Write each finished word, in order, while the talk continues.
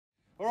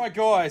Alright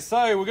guys,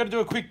 so we're going to do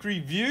a quick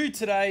review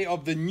today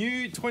of the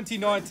new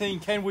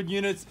 2019 Kenwood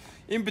units.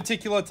 In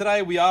particular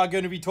today we are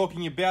going to be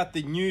talking about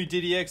the new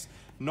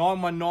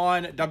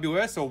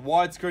DDX919WS or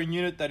widescreen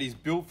unit that is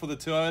built for the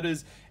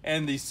Toyotas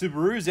and the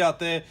Subarus out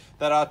there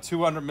that are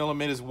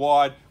 200mm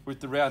wide with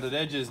the rounded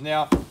edges.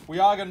 Now we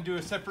are going to do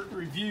a separate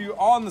review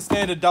on the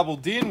standard double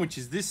DIN, which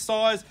is this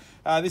size.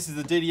 This is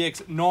the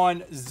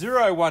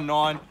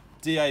DDX919WS.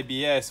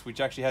 DABS, which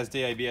actually has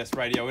DABS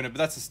radio in it, but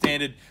that's a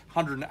standard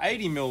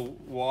 180mm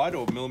wide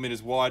or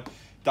millimeters wide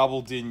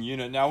double DIN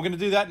unit. Now we're going to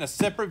do that in a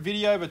separate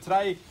video, but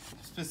today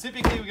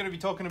specifically we're going to be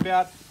talking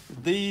about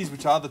these,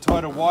 which are the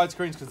Toyota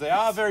widescreens, because they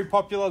are very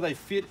popular. They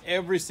fit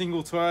every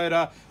single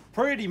Toyota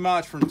pretty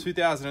much from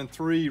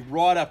 2003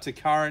 right up to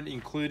current,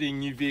 including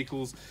new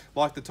vehicles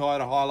like the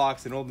Toyota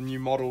Hilux and all the new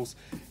models.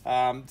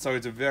 So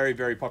it's a very,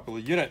 very popular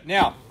unit.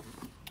 Now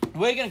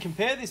we're going to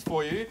compare this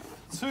for you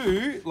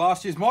to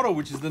last year's model,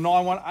 which is the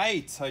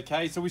 918.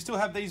 Okay, so we still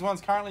have these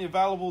ones currently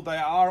available. They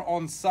are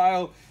on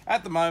sale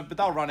at the moment, but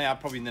they'll run out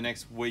probably in the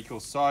next week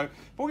or so.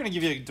 But we're going to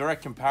give you a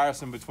direct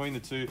comparison between the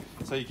two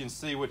so you can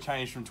see what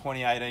changed from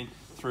 2018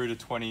 through to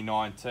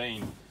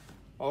 2019.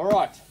 All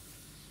right,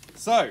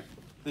 so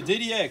the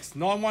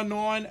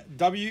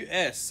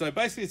DDX919WS. So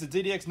basically it's a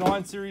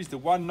DDX9 series. The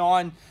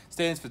 19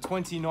 stands for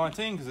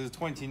 2019 because it's a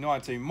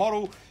 2019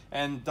 model,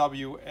 and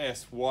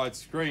WS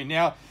widescreen.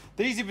 Now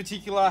these in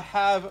particular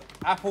have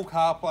Apple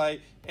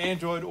CarPlay,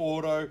 Android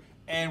Auto,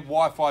 and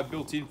Wi-Fi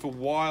built in for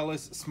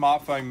wireless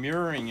smartphone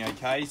mirroring.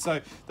 Okay, so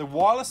the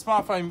wireless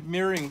smartphone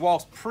mirroring,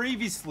 whilst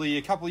previously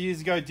a couple of years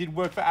ago did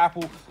work for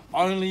Apple,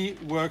 only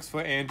works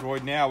for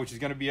Android now, which is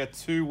going to be a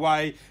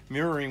two-way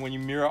mirroring when you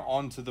mirror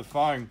onto the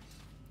phone.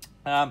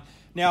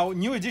 Now,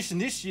 new addition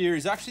this year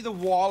is actually the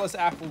wireless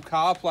Apple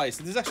CarPlay.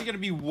 So there's actually going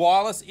to be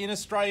wireless in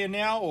Australia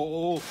now,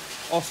 or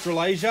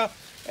Australasia.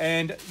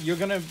 And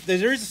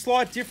there is a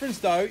slight difference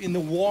though in the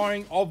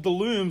wiring of the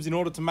looms in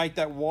order to make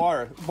that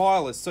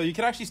wireless. So you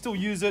can actually still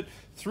use it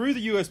through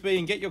the USB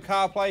and get your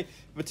CarPlay,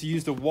 but to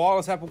use the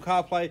wireless Apple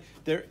CarPlay,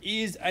 there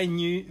is a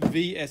new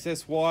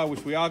VSS wire,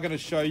 which we are going to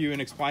show you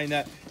and explain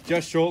that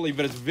just shortly,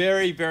 but it's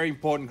very, very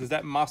important because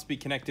that must be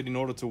connected in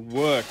order to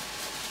work.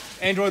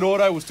 Android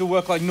Auto will still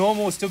work like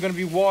normal. It's still going to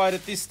be wired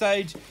at this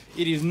stage.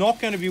 It is not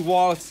going to be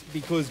wireless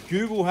because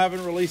Google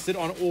haven't released it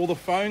on all the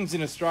phones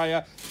in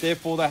Australia.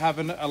 Therefore, they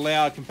haven't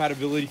allowed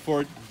compatibility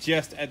for it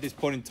just at this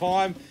point in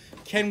time.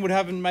 Kenwood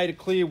haven't made it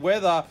clear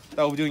whether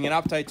they'll be doing an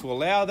update to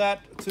allow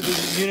that to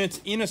the units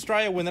in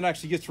Australia when that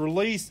actually gets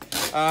released.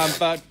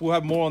 But we'll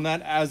have more on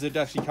that as it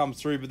actually comes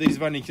through. But these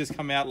have only just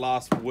come out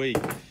last week.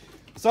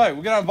 So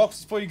we're going to unbox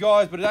this for you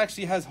guys, but it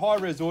actually has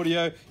high-res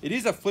audio. It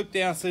is a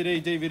flip-down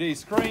CD DVD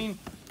screen.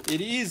 It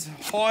is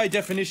high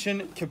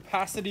definition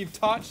capacitive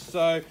touch,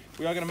 so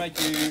we are going to make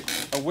you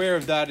aware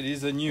of that. It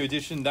is a new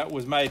edition that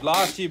was made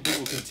last year, but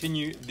will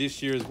continue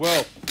this year as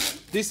well.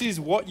 This is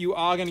what you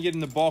are going to get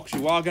in the box.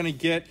 You are going to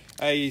get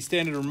a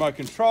standard remote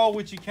control,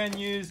 which you can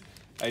use,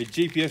 a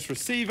GPS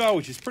receiver,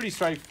 which is pretty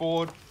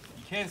straightforward.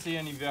 You can see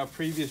any of our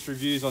previous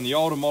reviews on the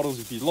older models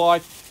if you'd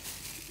like.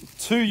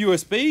 Two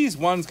USBs,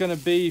 one's going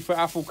to be for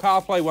Apple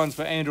CarPlay, one's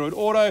for Android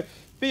Auto.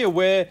 Be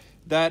aware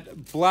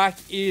that black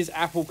is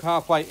Apple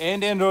CarPlay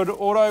and Android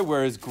Auto,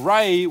 whereas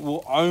grey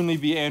will only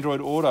be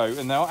Android Auto.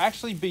 And there'll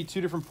actually be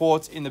two different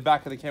ports in the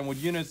back of the Kenwood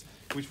units,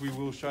 which we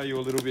will show you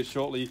a little bit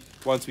shortly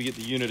once we get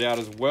the unit out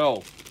as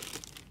well.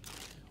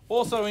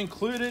 Also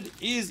included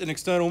is an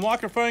external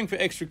microphone for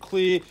extra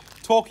clear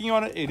talking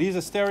on it. It is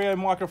a stereo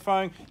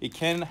microphone. It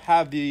can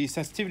have the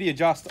sensitivity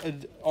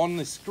adjusted on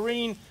the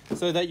screen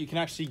so that you can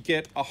actually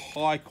get a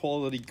high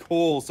quality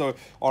call. So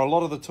on a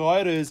lot of the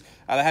Toyotas,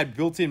 they had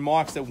built-in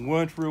mics that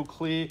weren't real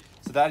clear.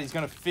 So that is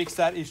going to fix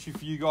that issue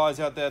for you guys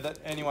out there, that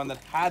anyone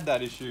that had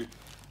that issue.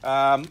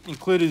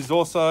 Included is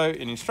also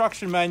an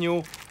instruction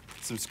manual,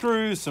 some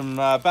screws, some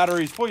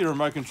batteries for your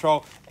remote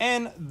control,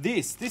 and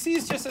this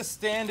is just a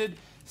standard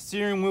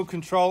steering wheel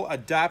control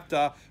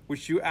adapter,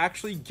 which you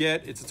actually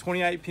get. It's a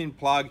 28-pin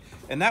plug,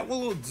 and that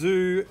will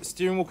do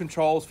steering wheel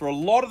controls for a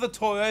lot of the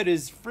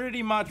Toyotas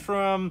pretty much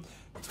from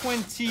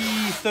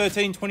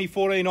 2013,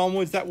 2014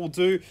 onwards. That will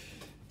do.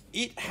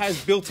 It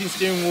has built-in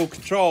steering wheel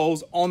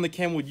controls on the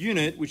Kenwood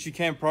unit, which you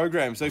can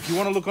program. So if you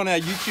want to look on our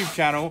YouTube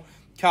channel,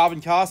 Carbon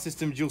Car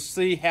Systems, you'll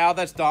see how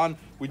that's done.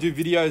 We do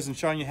videos and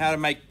showing you how to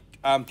make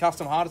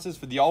custom harnesses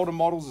for the older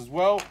models as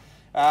well.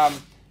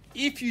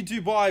 If you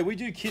do buy, we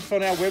do kits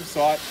on our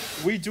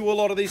website. We do a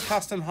lot of these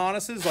custom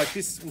harnesses. Like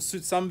this will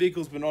suit some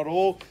vehicles, but not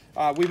all.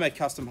 We make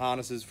custom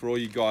harnesses for all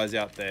you guys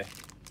out there.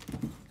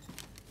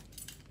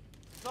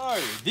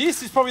 So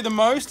this is probably the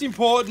most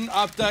important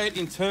update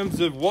in terms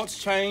of what's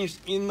changed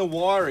in the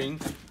wiring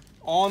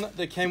on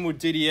the Kenwood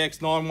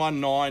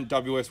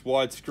DDX919WS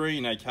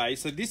widescreen. Okay,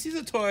 so this is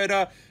a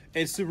Toyota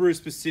and Subaru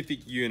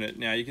specific unit.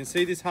 Now you can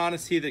see this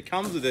harness here that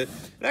comes with it.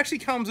 It actually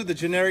comes with the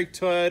generic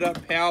Toyota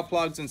power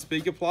plugs and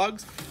speaker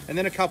plugs, and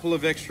then a couple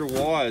of extra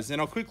wires.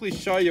 And I'll quickly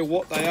show you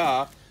what they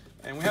are.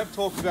 And we have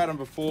talked about them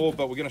before,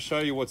 but we're going to show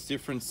you what's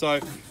different. So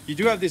you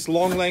do have this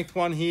long length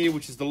one here,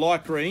 which is the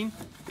light green,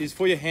 is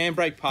for your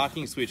handbrake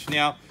parking switch.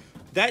 Now,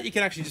 that you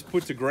can actually just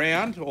put to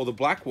ground, or the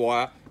black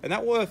wire, and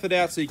that will earth it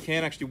out so you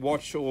can actually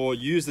watch or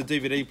use the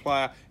DVD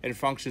player and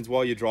functions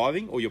while you're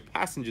driving, or your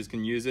passengers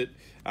can use it,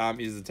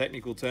 is the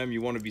technical term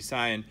you want to be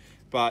saying,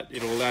 but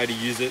it'll allow you to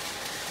use it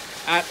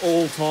at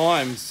all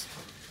times.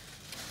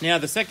 Now,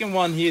 the second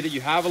one here that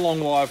you have a long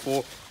wire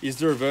for is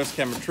the reverse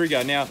camera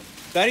trigger. Now,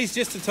 that is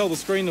just to tell the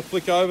screen to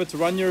flick over to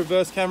run your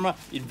reverse camera.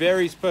 It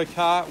varies per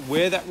car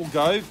where that will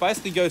go.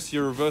 Basically goes to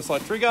your reverse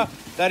light trigger.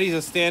 That is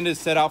a standard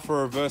setup for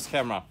a reverse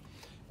camera.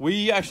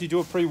 We actually do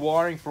a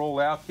pre-wiring for all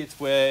our kits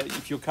where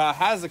if your car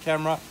has a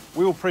camera,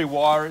 we will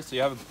pre-wire it. So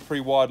you have a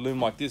pre-wired loom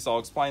like this. I'll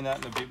explain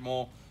that in a bit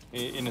more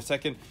in a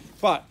second.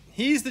 But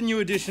here's the new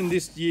addition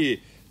this year.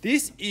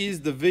 This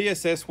is the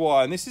VSS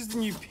wire, and this is the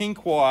new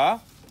pink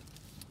wire.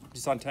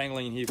 Just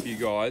untangling in here for you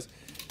guys.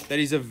 That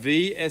is a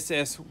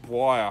VSS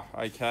wire,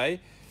 okay?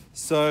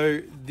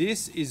 So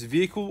this is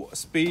vehicle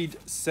speed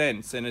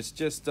sense, and it's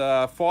just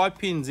 5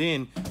 pins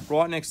in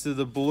right next to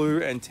the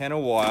blue antenna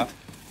wire.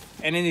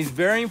 And it is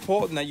very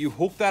important that you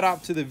hook that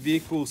up to the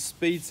vehicle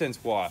speed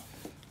sense wire.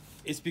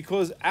 It's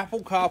because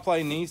Apple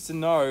CarPlay needs to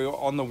know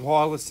on the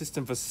wireless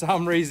system for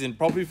some reason,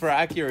 probably for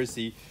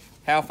accuracy,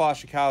 how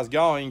fast your car is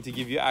going to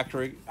give you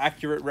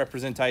accurate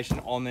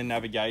representation on their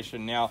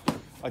navigation. Now,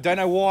 I don't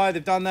know why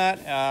they've done that.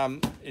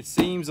 It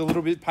seems a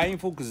little bit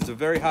painful because it's a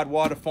very hard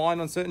wire to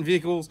find on certain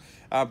vehicles,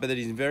 but it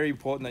is very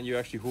important that you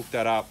actually hook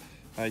that up,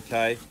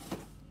 okay?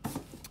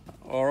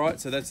 All right,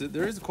 so that's it.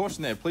 There is a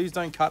caution there. Please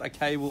don't cut a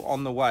cable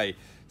on the way.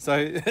 So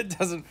it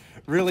doesn't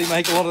really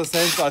make a lot of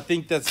sense. I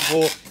think that's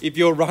for if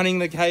you're running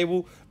the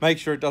cable, make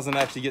sure it doesn't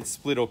actually get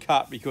split or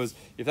cut, because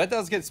if that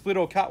does get split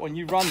or cut when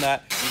you run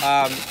that,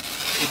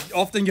 it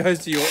often goes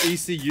to your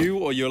ECU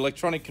or your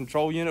electronic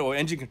control unit or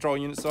engine control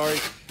unit, sorry,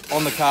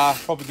 on the car.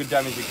 Probably could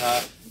damage the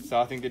car. So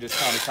I think they're just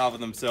trying to cover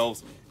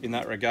themselves in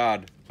that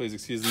regard. Please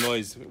excuse the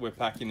noise we're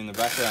packing in the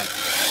background.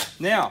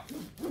 Now,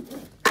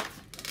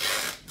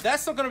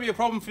 that's not going to be a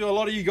problem for a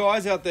lot of you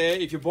guys out there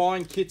if you're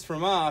buying kits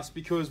from us,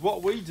 because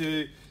what we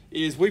do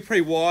is we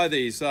pre-wire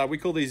these. We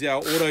call these our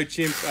Auto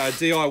Chimp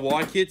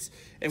DIY kits,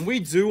 and we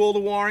do all the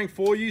wiring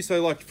for you.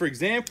 So like, for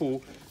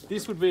example,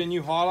 this would be a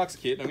new Hilux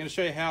kit. I'm going to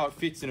show you how it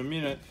fits in a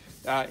minute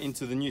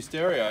into the new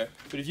stereo.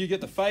 But if you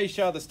get the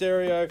fascia, the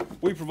stereo,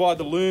 we provide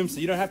the loom,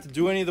 so you don't have to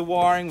do any of the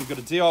wiring. We've got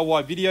a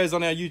DIY videos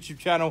on our YouTube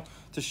channel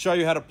to show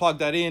you how to plug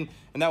that in,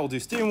 and that will do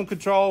steering wheel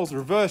controls,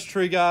 reverse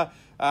trigger,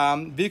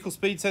 vehicle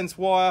speed sense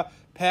wire,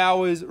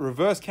 powers,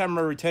 reverse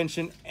camera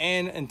retention,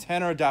 and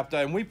antenna adapter.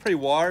 And we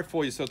pre-wire it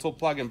for you, so it's all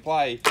plug and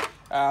play.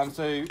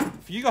 So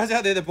for you guys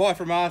out there that buy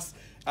from us,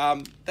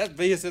 that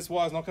VSS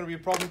wire is not going to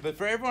be a problem. But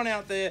for everyone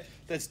out there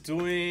that's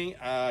doing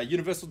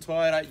universal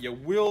Toyota, you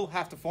will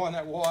have to find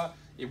that wire.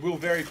 It will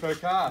vary per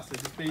car, so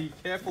just be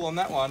careful on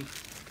that one.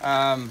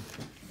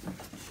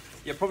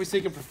 Yeah, probably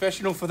seek a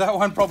professional for that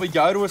one. Probably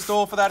go to a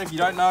store for that if you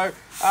don't know.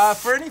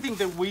 For anything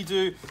that we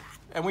do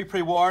and we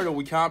pre-wire it or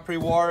we can't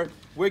pre-wire it,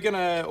 we're going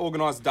to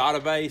organise a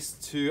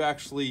database to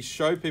actually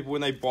show people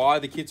when they buy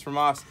the kits from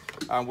us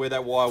where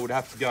that wire would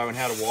have to go and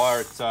how to wire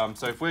it. So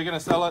if we're going to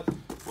sell it,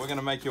 we're going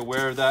to make you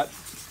aware of that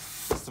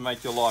just to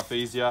make your life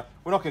easier.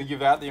 We're not going to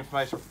give out the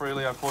information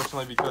freely,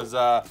 unfortunately, because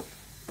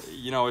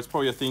you know, it's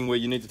probably a thing where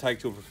you need to take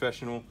to a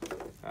professional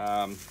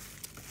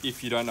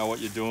if you don't know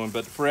what you're doing.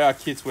 But for our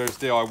kits where it's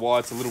DIY,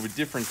 it's a little bit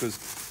different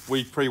because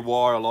we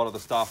pre-wire a lot of the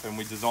stuff and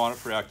we design it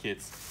for our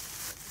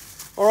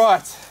kits. All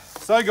right,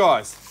 so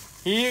guys,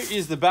 here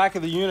is the back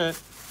of the unit,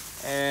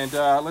 and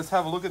let's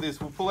have a look at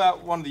this. We'll pull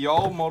out one of the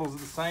old models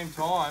at the same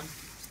time.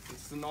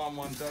 It's the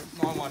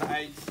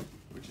 918,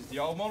 which is the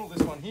old model,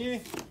 this one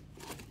here.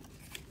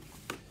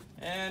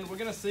 And we're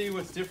gonna see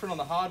what's different on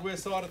the hardware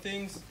side of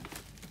things,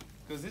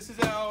 because this is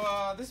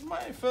our, this is my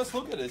first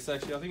look at this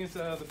actually. I think it's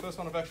the first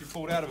one I've actually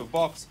pulled out of a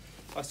box.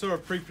 I saw a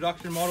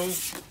pre-production model,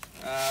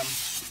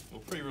 or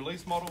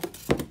pre-release model.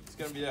 It's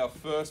gonna be our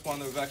first one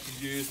that we've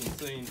actually used and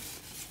seen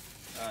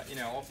in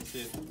our office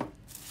here.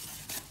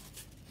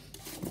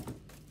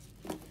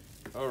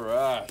 All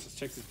right, let's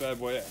check this bad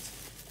boy out.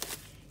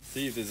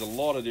 See if there's a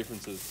lot of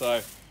differences.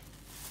 So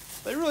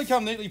they really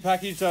come neatly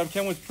packaged.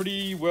 Kenwood's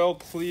pretty well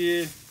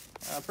cleared,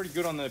 pretty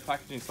good on the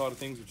packaging side of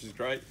things, which is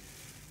great.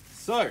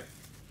 So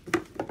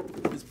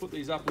let's put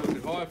these up a little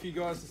bit higher for you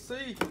guys to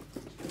see.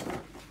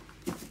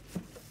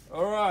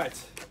 All right,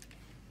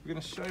 we're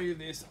going to show you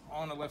this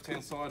on the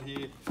left-hand side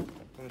here. I'm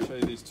going to show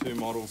you these two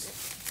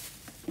models.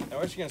 Now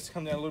we're actually going to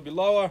come down a little bit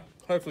lower.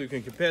 Hopefully we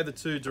can compare the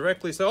two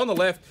directly. So on the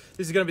left,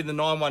 this is going to be the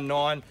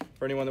 919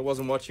 for anyone that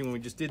wasn't watching when we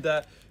just did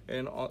that.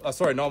 And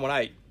sorry,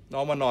 918.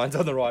 919's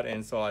on the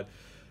right-hand side.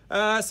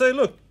 So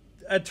look,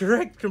 a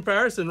direct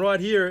comparison right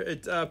here.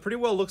 It pretty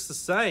well looks the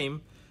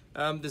same.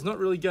 There's not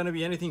really going to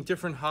be anything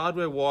different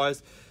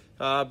hardware-wise,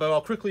 but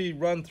I'll quickly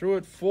run through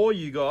it for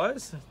you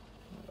guys.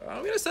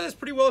 I'm going to say it's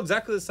pretty well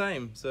exactly the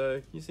same.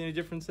 So you see any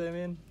difference there,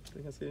 man? I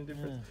think I see any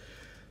difference. Yeah.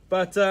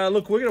 But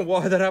look, we're going to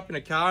wire that up in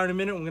a car in a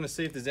minute. We're going to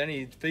see if there's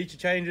any feature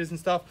changes and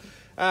stuff.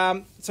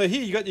 So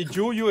here you got your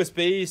dual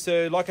USB.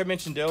 So like I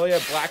mentioned earlier,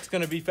 black's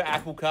going to be for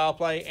Apple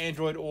CarPlay,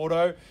 Android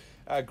Auto.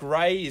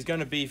 Grey is going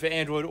to be for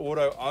Android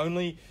Auto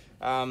only.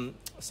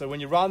 So when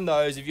you run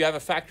those, if you have a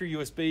factory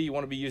USB, you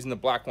want to be using the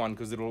black one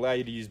because it'll allow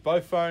you to use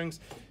both phones.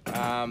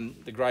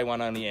 The grey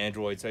one only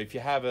Android. So if you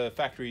have a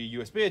factory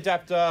USB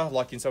adapter,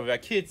 like in some of our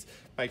kits,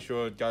 make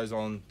sure it goes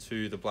on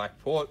to the black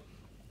port.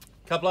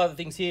 A couple other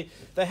things here.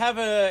 They have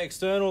an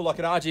external, like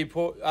an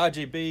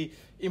RGB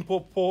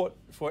import port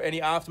for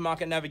any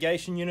aftermarket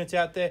navigation units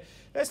out there.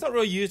 That's not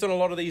really used on a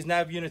lot of these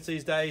nav units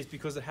these days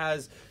because it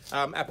has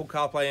Apple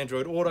CarPlay,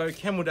 Android Auto.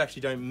 Kenwood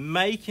actually don't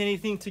make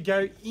anything to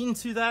go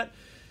into that.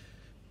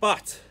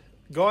 But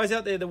guys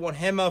out there that want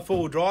HEMA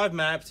four-wheel drive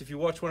maps, if you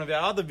watch one of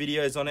our other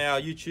videos on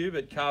our YouTube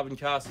at Carbon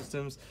Car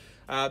Systems,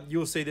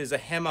 you'll see there's a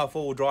HEMA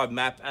four-wheel drive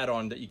map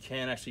add-on that you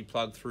can actually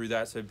plug through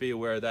that. So be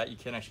aware of that. You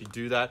can actually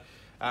do that.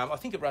 I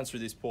think it runs through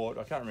this port.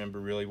 I can't remember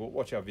really. We'll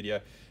watch our video.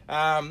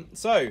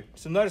 So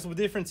some noticeable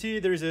difference here.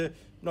 There is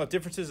not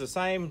differences, the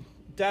same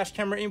dash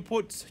camera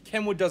inputs.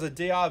 Kenwood does a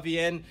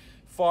DRVN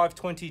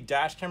 520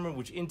 dash camera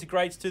which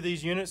integrates to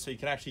these units, so you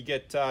can actually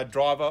get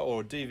driver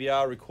or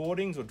DVR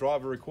recordings or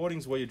driver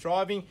recordings while you're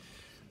driving.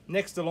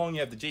 Next along you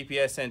have the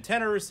GPS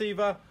antenna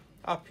receiver.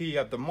 Up here you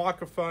have the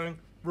microphone,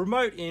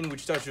 remote in,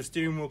 which does your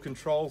steering wheel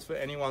controls for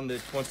anyone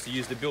that wants to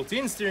use the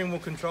built-in steering wheel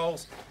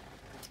controls.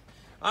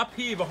 Up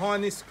here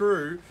behind this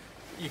screw,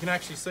 you can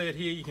actually see it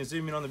here. You can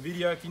zoom in on the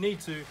video if you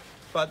need to,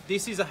 but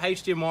this is a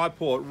HDMI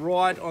port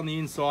right on the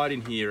inside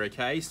in here,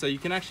 okay? So you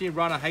can actually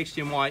run a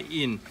HDMI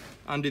in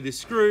under this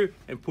screw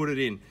and put it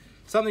in.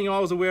 Something I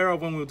was aware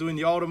of when we were doing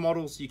the older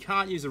models, you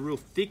can't use a real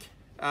thick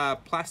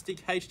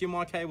plastic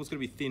HDMI cable. It's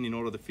going to be thin in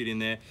order to fit in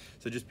there,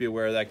 so just be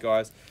aware of that,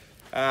 guys.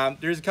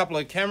 There's a couple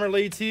of camera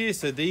leads here,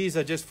 so these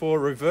are just for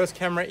reverse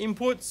camera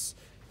inputs,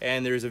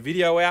 and there is a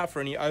video out for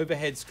any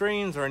overhead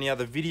screens or any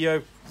other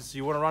video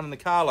you want to run in the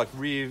car, like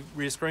rear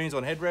screens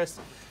on headrests,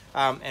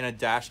 and a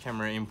dash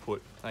camera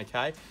input,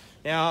 okay?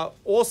 Now,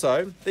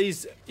 also,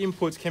 these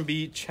inputs can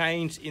be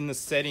changed in the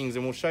settings,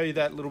 and we'll show you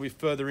that a little bit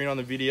further in on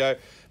the video,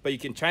 but you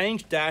can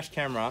change dash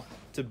camera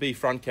to be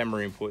front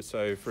camera input.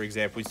 So, for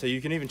example, so you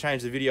can even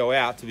change the video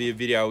out to be a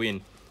video in.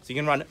 So you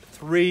can run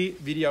 3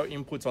 video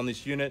inputs on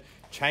this unit,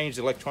 changed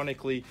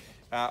electronically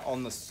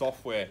on the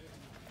software.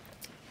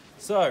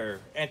 So,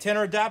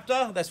 antenna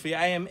adapter, that's for your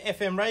AM,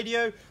 FM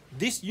radio.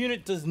 This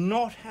unit does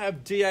not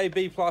have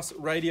DAB+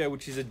 radio,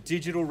 which is a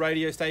digital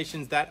radio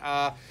stations that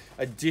are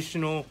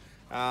additional,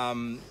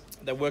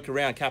 that work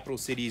around capital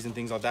cities and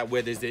things like that,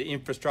 where there's the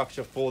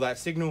infrastructure for that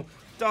signal.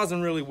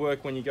 Doesn't really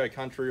work when you go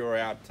country or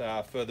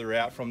out further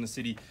out from the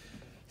city.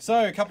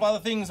 So a couple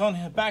other things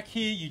on back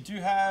here. You do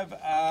have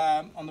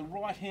on the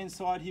right hand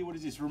side here, what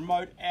is this?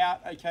 Remote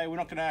out. Okay, we're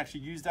not going to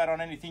actually use that on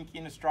anything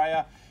in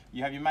Australia.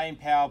 You have your main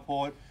power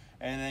port,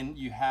 and then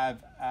you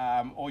have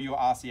all your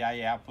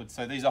RCA outputs.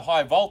 So these are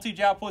high voltage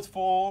outputs,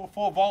 4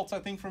 volts I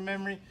think from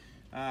memory.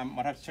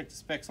 Might have to check the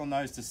specs on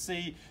those to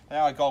see. They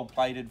are gold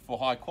plated for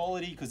high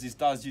quality because this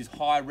does use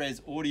high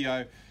res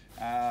audio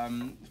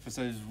for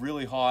those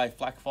really high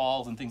FLAC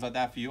files and things like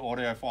that for your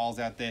audio files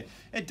out there.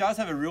 It does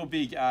have a real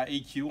big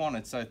EQ on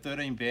it, so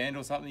 13 band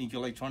or something,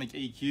 electronic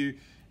EQ,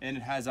 and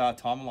it has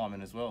time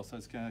alignment as well. So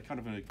it's kind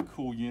of a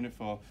cool unit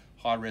for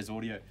high res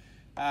audio.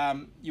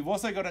 You've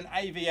also got an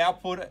AV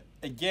output.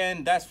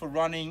 Again, that's for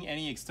running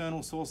any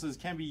external sources.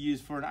 Can be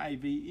used for an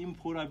AV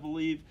input, I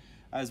believe,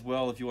 as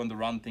well, if you want to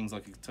run things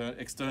like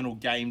external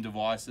game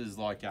devices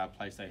like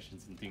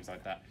PlayStations and things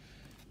like that.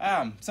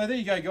 So there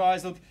you go,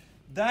 guys. Look,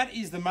 that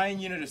is the main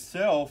unit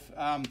itself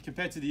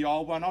compared to the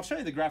old one. I'll show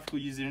you the graphical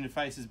user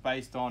interfaces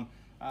based on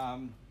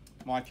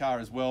my car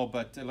as well,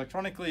 but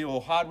electronically or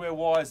hardware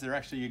wise, they're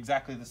actually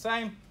exactly the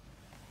same.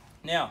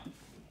 Now,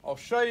 I'll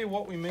show you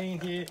what we mean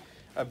here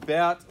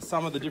about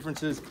some of the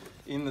differences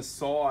in the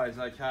size,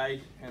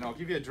 okay? And I'll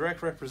give you a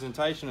direct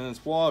representation, and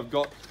that's why I've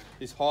got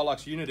this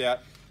Hilux unit out.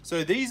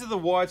 So these are the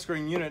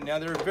widescreen unit. Now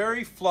they're a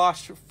very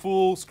flush,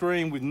 full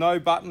screen with no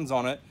buttons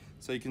on it.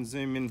 So you can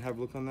zoom in and have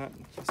a look on that.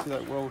 You can see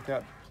that well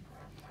without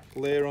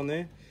glare on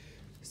there.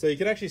 So you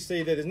can actually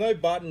see that there's no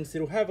buttons.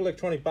 It'll have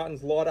electronic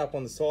buttons light up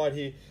on the side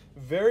here.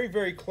 Very,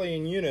 very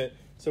clean unit.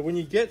 So when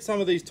you get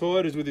some of these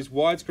Toyotas with this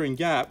widescreen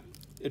gap,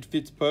 it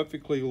fits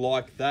perfectly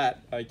like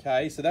that,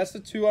 okay? So that's the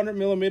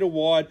 200mm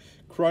wide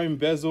chrome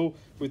bezel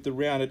with the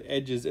rounded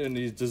edges, and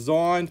it is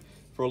designed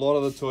for a lot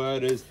of the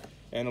Toyotas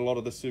and a lot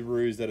of the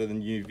Subarus that are the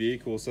new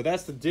vehicles. So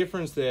that's the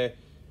difference there.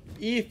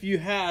 If you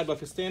had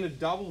like a standard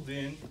double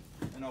din,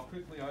 and I'll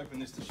quickly open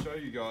this to show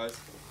you guys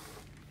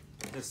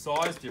the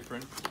size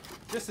difference,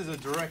 just as a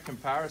direct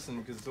comparison,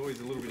 because it's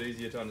always a little bit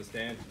easier to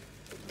understand.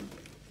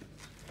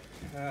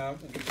 We'll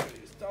show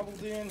you this double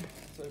din.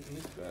 Let's open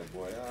this bad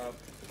boy up.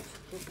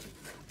 Oops.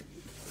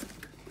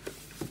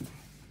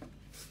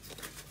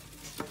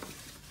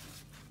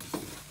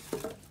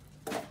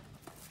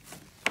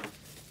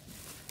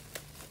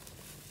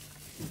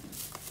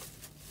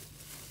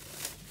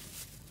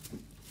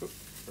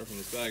 Ripping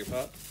this bag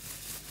apart.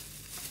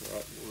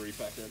 Alright, we'll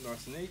repack that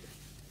nice and neat.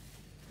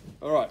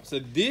 Alright, so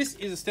this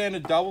is a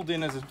standard double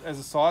din as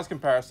a size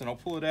comparison. I'll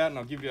pull it out and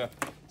I'll give you a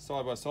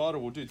side by side, or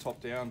we'll do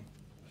top down.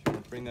 If you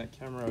want to bring that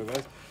camera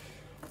over.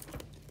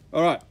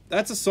 Alright,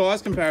 that's a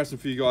size comparison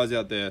for you guys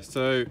out there.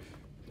 So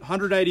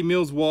 180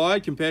 mils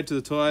wide compared to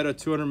the Toyota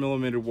 200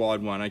 millimeter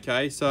wide one,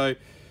 okay? So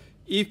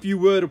if you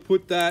were to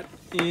put that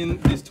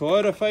in this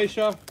Toyota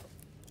fascia,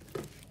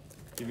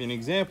 give you an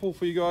example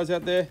for you guys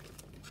out there,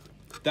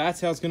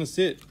 that's how it's gonna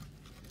sit.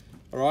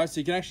 All right, so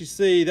you can actually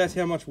see that's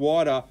how much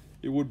wider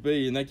it would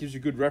be, and that gives you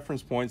a good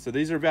reference point. So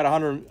these are about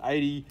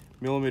 180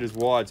 millimeters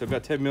wide, so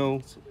about 10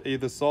 mils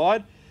either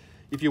side.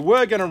 If you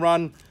were gonna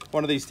run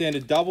one of these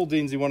standard double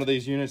DINs in one of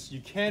these units,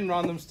 you can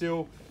run them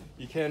still.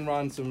 You can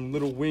run some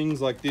little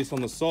wings like this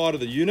on the side of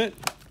the unit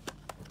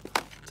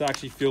to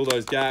actually fill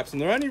those gaps.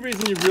 And the only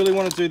reason you really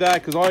want to do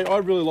that, because I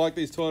really like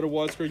these Toyota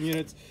widescreen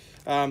units,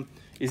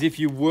 is if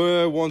you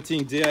were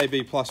wanting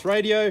DAB plus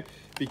radio,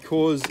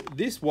 because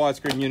this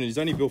widescreen unit is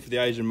only built for the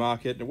Asian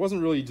market. It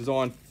wasn't really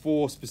designed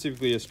for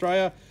specifically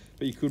Australia,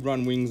 but you could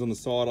run wings on the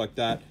side like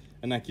that,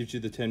 and that gives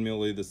you the 10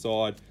 mil either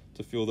side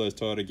to fill those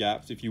Toyota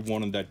gaps if you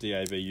wanted that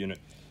DAB unit.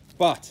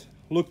 But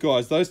look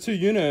guys, those two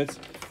units,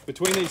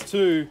 between these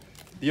two,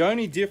 the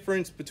only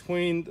difference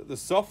between the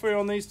software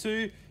on these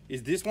two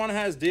is this one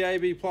has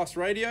DAB plus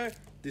radio,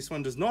 this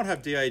one does not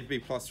have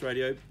DAB plus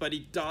radio, but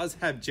it does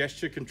have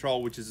gesture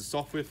control, which is a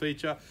software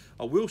feature.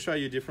 I will show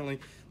you differently.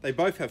 They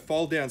both have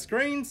fold down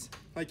screens,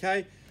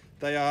 okay?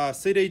 They are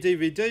CD,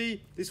 DVD.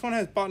 This one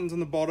has buttons on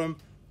the bottom.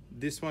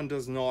 This one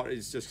does not.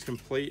 It's just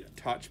complete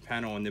touch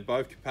panel, and they're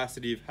both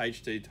capacitive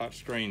HD touch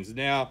screens.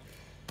 Now,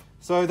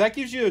 so that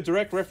gives you a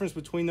direct reference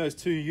between those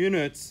two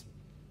units.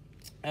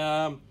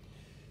 Now,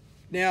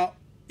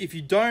 if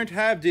you don't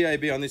have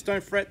DAB on this,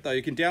 don't fret though,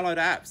 you can download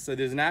apps. So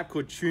there's an app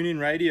called TuneIn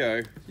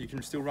Radio. You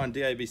can still run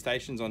DAB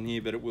stations on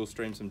here, but it will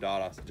stream some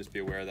data, so just be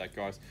aware of that,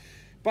 guys.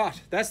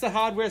 But that's the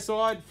hardware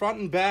side, front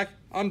and back,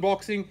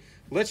 unboxing.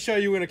 Let's show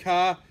you in a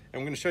car,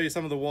 and we're gonna show you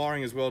some of the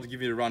wiring as well to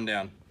give you a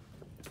rundown.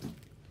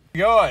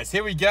 Guys,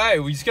 here we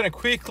go. We're just gonna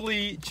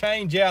quickly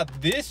change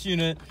out this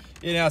unit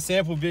in our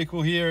sample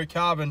vehicle here at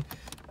Carbon.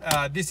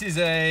 This is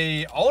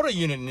a older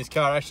unit in this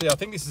car, actually. I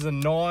think this is a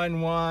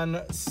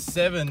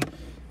 917.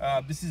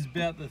 This is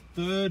about the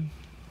third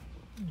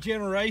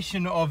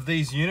generation of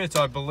these units,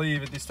 I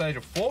believe, at this stage,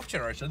 of fourth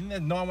generation. I think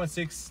there's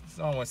 916,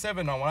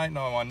 917, 918,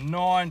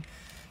 919.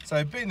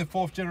 So being the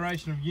fourth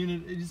generation of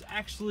unit, it is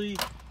actually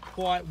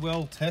quite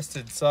well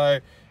tested. So,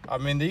 I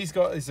mean, these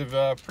guys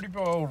are pretty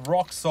well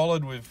rock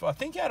solid with, I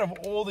think out of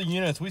all the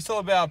units, we sell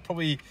about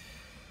probably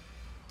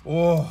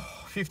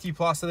 50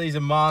 plus of these a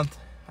month.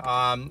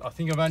 I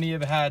think I've only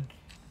ever had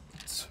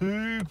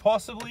 2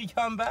 possibly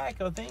come back,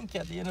 I think,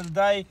 at the end of the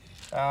day.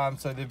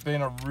 So they've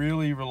been a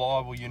really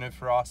reliable unit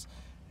for us,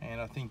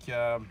 and I think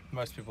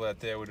most people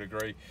out there would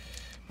agree.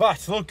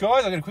 But look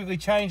guys, I'm gonna quickly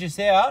change this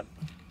out.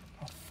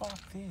 Oh, fuck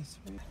this.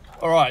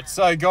 All right,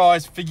 so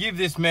guys, forgive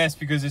this mess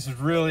because this is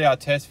really our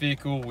test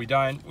vehicle. We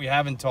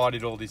haven't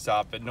tidied all this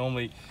up, but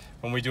normally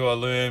when we do a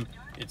loom,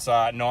 it's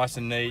nice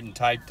and neat and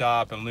taped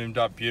up and loomed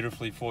up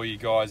beautifully for you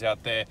guys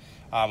out there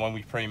when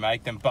we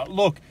pre-make them. But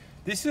look,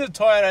 this is a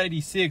Toyota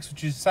 86,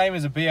 which is the same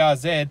as a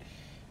BRZ,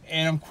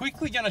 and I'm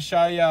quickly gonna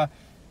show you,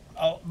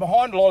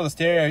 behind a lot of the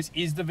stereos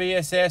is the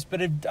VSS,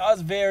 but it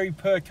does vary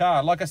per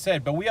car, like I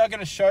said. But we are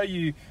gonna show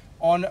you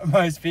on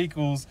most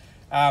vehicles,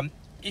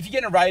 if you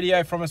get a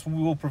radio from us,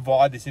 we will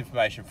provide this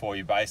information for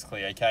you,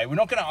 basically, okay? We're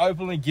not gonna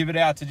openly give it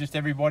out to just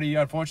everybody,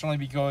 unfortunately,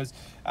 because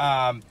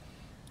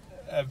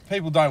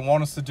people don't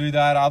want us to do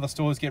that. Other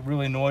stores get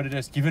really annoyed at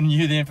us giving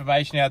you the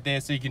information out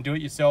there so you can do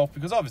it yourself,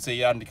 because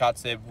obviously it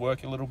undercuts their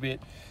work a little bit.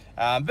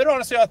 But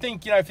honestly, I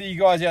think, you know, for you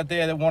guys out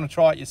there that want to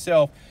try it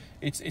yourself,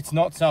 it's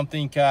not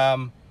something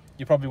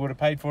you probably would have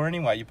paid for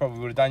anyway. You probably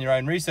would have done your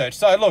own research.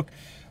 So look,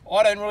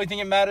 I don't really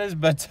think it matters,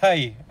 but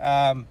hey,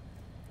 I'm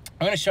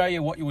going to show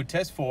you what you would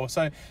test for.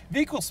 So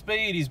vehicle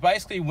speed is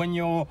basically when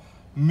you're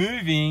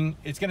moving,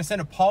 it's going to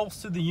send a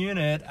pulse to the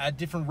unit at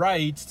different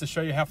rates to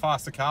show you how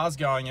fast the car's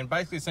going, and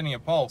basically sending a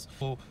pulse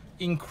will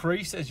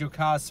increase as your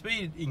car's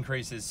speed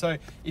increases. So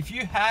if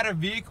you had a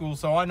vehicle,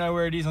 so I know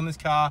where it is on this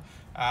car,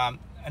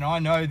 and I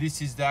know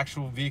this is the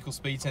actual vehicle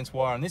speed sense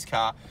wire on this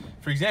car.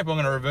 For example, I'm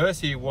going to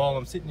reverse here while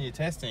I'm sitting here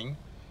testing,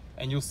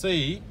 and you'll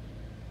see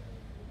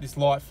this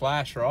light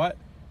flash, right?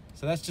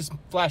 So that's just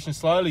flashing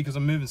slowly because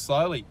I'm moving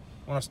slowly.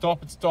 When I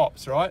stop, it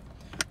stops, right?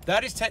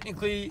 That is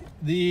technically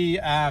the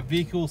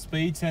vehicle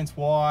speed sense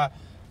wire.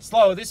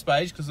 Slow at this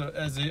stage because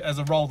as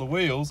I roll the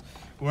wheels,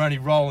 we're only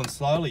rolling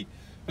slowly.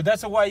 But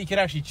that's a way you can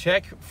actually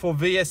check for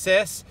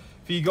VSS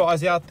for you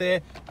guys out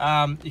there.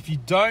 If you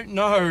don't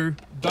know,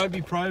 don't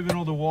be probing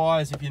all the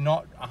wires if you're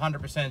not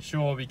 100%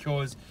 sure,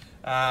 because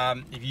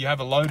if you have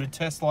a loaded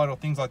test light or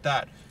things like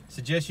that,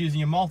 suggest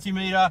using a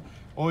multimeter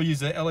or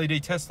use a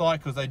LED test light,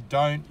 because they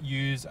don't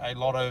use a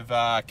lot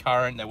of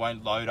current. They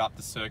won't load up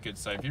the circuit.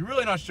 So if you're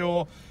really not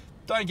sure,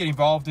 don't get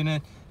involved in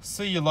it.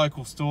 See your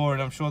local store,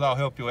 and I'm sure they'll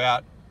help you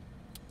out.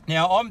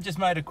 Now, I've just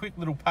made a quick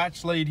little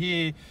patch lead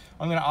here.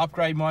 I'm going to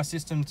upgrade my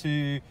system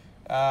to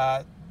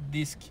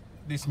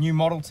this new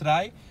model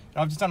today. And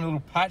I've just done a little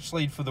patch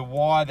lead for the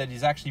wire that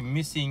is actually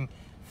missing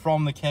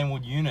from the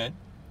Kenwood unit.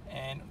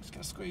 And I'm just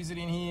going to squeeze it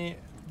in here.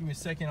 Give me a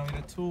second, I'll get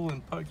a tool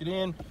and poke it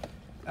in.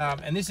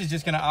 And this is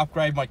just going to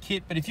upgrade my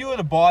kit. But if you were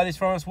to buy this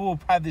from us, we'll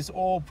have this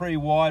all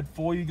pre-wired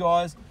for you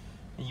guys,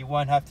 and you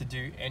won't have to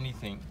do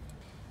anything.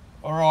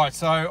 All right,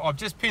 so I've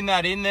just pinned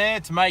that in there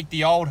to make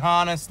the old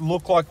harness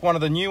look like one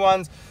of the new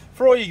ones.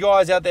 For all you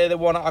guys out there that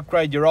want to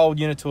upgrade your old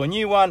unit to a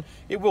new one,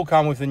 it will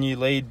come with a new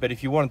lead, but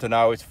if you wanted to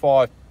know, it's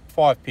five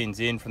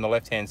pins in from the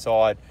left-hand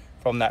side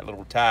from that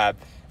little tab,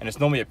 and it's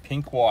normally a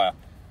pink wire,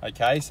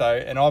 okay? So,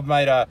 and I've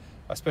made a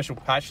special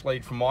patch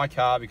lead for my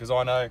car because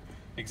I know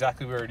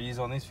exactly where it is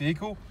on this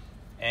vehicle,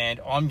 and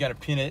I'm going to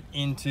pin it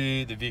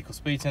into the vehicle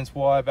speed sense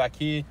wire back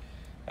here.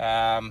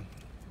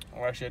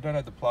 Or actually, I don't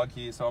have the plug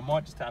here, so I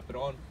might just tap it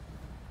on.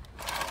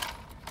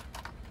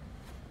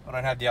 I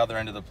don't have the other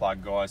end of the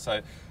plug, guys.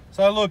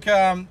 So look,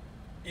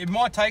 it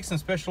might take some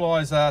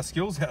specialized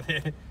skills out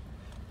there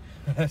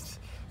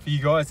for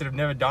you guys that have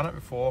never done it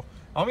before.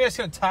 I'm just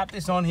going to tap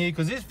this on here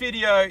because this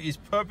video is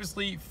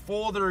purposely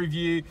for the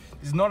review.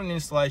 This is not an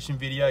installation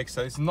video,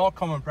 so it's not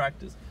common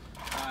practice.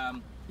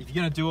 If you're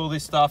going to do all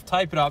this stuff,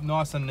 tape it up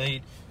nice and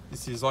neat.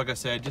 This is, like I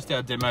said, just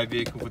our demo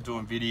vehicle for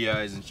doing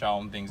videos and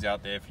showing things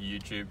out there for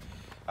YouTube.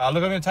 Look, I'm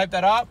going to tape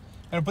that up.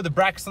 I'm going to put the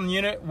brackets on the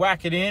unit,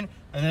 whack it in,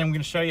 and then I'm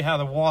going to show you how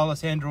the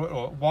wireless Android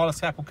or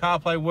wireless Apple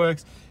CarPlay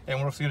works, and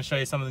we're also going to show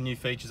you some of the new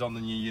features on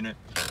the new unit.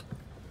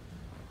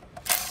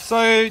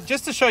 So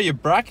just to show you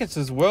brackets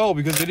as well,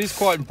 because it is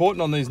quite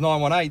important on these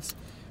 918s,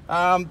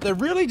 they're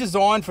really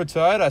designed for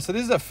Toyota. So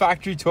this is a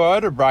factory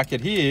Toyota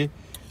bracket here,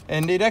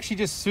 and it actually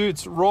just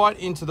suits right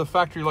into the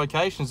factory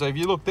location. So if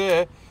you look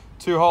there,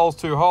 two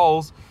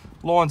holes,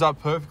 lines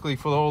up perfectly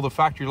for all the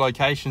factory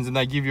locations, and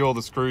they give you all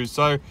the screws.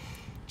 So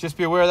just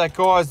be aware of that,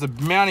 guys. The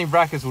mounting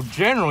brackets will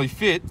generally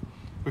fit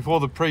with all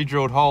the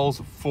pre-drilled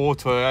holes for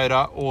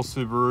Toyota or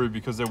Subaru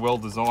because they're well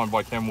designed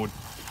by Kenwood.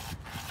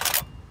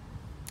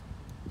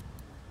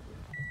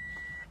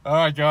 All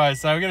right,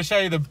 guys, so we're going to show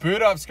you the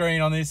boot up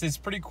screen on this. It's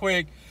pretty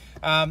quick.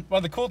 One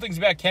of the cool things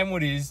about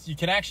Kenwood is you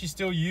can actually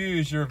still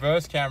use your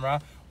reverse camera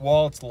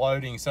while it's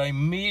loading. So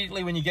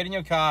immediately when you get in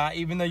your car,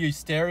 even though your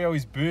stereo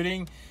is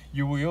booting,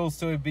 you will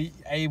still be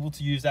able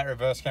to use that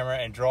reverse camera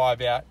and drive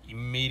out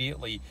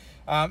immediately.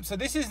 So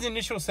this is the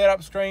initial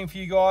setup screen for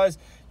you guys.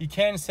 You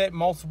can set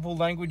multiple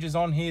languages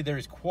on here. There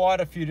is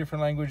quite a few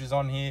different languages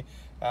on here.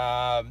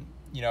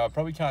 You know, I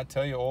probably can't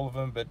tell you all of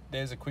them, but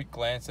there's a quick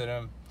glance at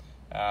them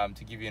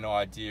to give you an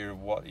idea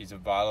of what is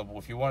available.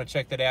 If you want to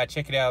check that out,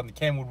 check it out on the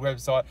Kenwood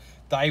website.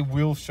 They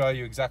will show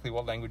you exactly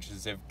what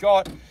languages they've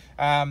got.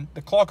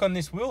 The clock on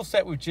this will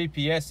set with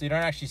GPS, so you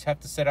don't actually have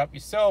to set up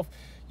yourself.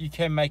 You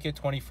can make it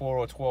 24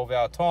 or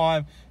 12-hour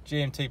time,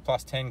 GMT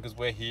plus 10 because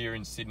we're here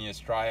in Sydney,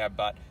 Australia,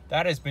 but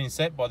that has been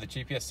set by the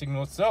GPS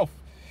signal itself.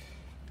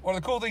 One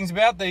of the cool things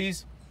about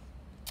these,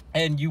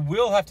 and you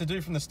will have to do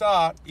from the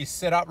start, is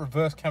set up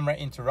reverse camera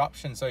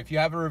interruption. So if you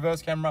have a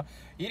reverse camera,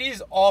 it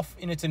is off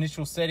in its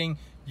initial setting.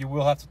 You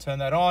will have to turn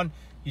that on.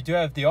 You do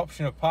have the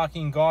option of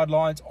parking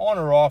guidelines on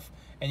or off,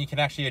 and you can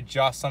actually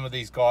adjust some of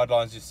these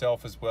guidelines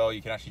yourself as well.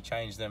 You can actually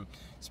change them,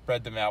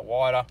 spread them out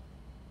wider,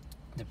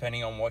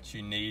 depending on what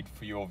you need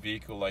for your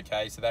vehicle,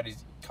 okay? So that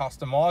is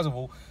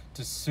customizable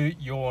to suit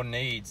your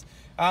needs.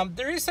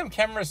 There is some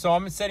camera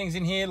assignment settings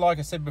in here. Like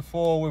I said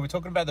before, we were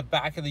talking about the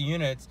back of the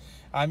units.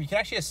 You can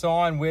actually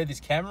assign where this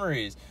camera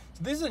is.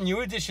 So this is a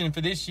new addition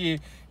for this year.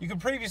 You could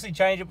previously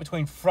change it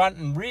between front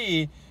and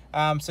rear.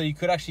 So you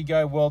could actually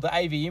go, well, the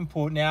AV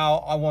input, now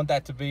I want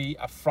that to be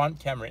a front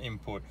camera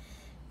input,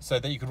 so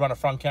that you could run a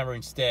front camera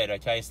instead,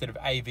 okay, instead of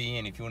AV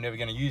in if you were never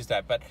going to use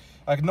that. But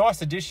a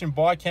nice addition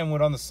by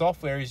Kenwood on the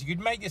software is you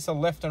could make this a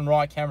left and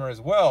right camera as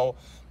well,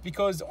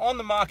 because on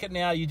the market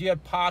now you do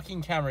have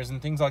parking cameras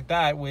and things like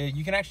that where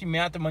you can actually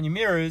mount them on your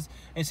mirrors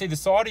and see the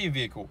side of your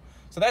vehicle.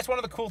 So that's one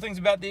of the cool things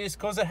about this,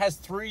 because it has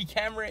 3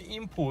 camera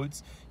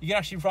inputs. You can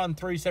actually run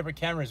 3 separate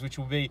cameras, which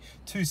will be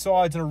 2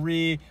 sides and a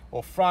rear,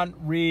 or front,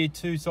 rear,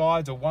 2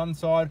 sides, or 1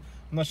 side.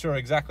 I'm not sure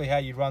exactly how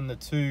you run the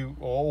 2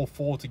 or all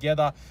 4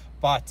 together,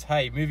 but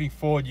hey, moving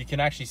forward, you can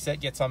actually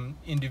get some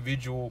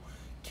individual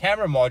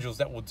camera modules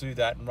that will do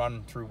that and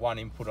run through one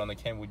input on the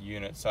Kenwood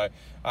unit. So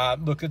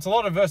look, it's a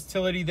lot of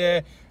versatility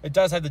there. It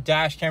does have the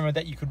dash camera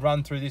that you could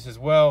run through this as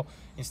well.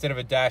 Instead of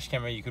a dash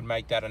camera, you could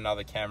make that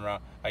another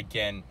camera.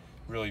 Again,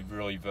 really,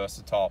 really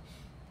versatile.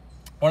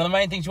 One of the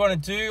main things you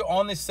want to do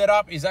on this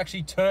setup is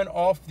actually turn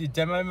off the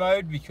demo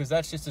mode, because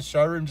that's just a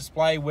showroom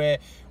display where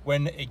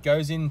when it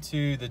goes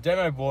into the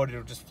demo board,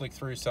 it'll just flick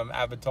through some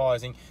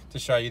advertising to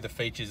show you the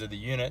features of the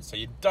unit. So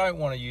you don't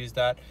want to use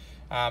that.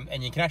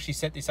 And you can actually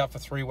set this up for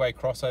 3-way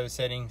crossover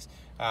settings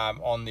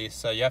on this.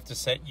 So you have to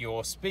set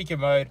your speaker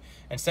mode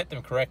and set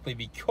them correctly,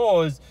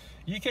 because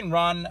you can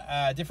run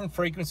different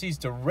frequencies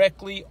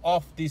directly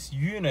off this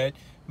unit,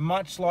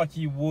 much like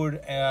you would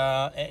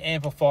an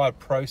amplified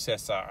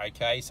processor,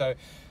 okay? So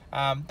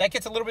that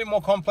gets a little bit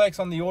more complex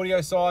on the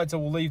audio side, so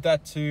we'll leave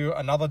that to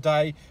another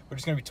day. We're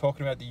just going to be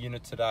talking about the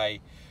unit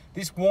today.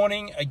 This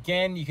warning,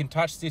 again, you can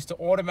touch this to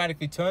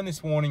automatically turn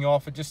this warning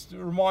off. It just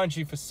reminds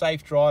you for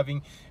safe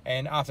driving,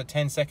 and after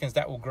 10 seconds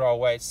that will go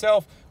away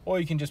itself, or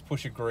you can just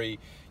push agree.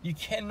 You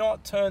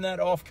cannot turn that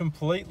off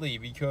completely,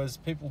 because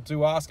people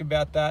do ask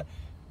about that.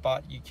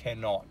 but you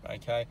cannot,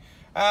 okay?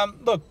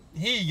 Look,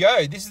 here you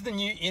go. This is the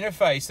new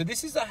interface. So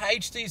this is a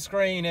HD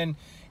screen, and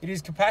it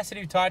is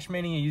capacitive touch,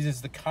 meaning it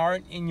uses the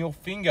current in your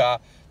finger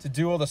to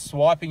do all the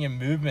swiping and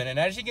movement. And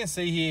as you can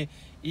see here,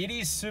 it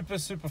is super,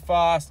 super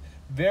fast,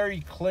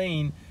 very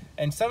clean.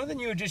 And some of the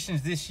new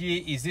additions this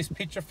year is this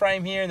picture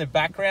frame here in the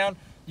background.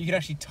 You can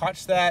actually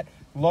touch that,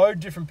 load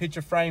different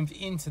picture frames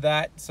into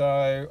that.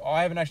 So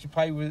I haven't actually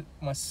played with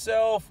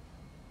myself.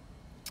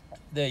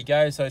 There you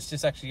go. So it's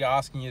just actually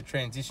asking you to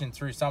transition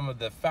through some of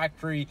the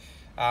factory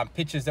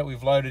pictures that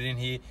we've loaded in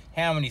here.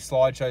 How many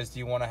slideshows do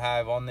you want to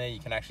have on there? You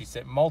can actually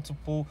set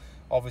multiple.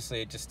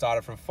 Obviously, it just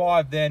started from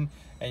 5 then,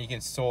 and you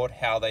can sort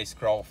how they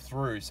scroll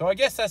through. So I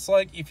guess that's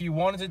like if you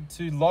wanted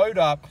to load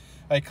up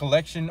a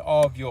collection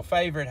of your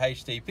favorite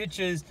HD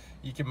pictures,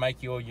 you can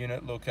make your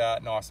unit look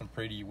nice and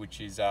pretty, which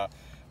is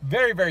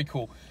very, very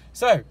cool.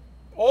 So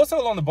also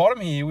along the bottom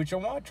here, which I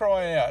might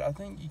try out, I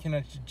think you can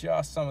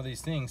adjust some of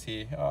these things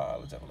here.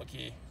 Let's have a look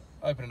here.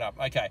 Open it up.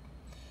 Okay.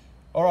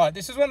 All right,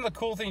 this is one of the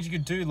cool things you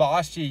could do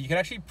last year. You can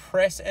actually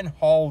press and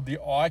hold the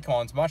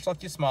icons, much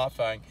like your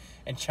smartphone,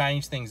 and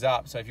change things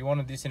up. So if you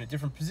wanted this in a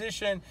different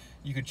position,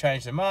 you could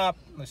change them up.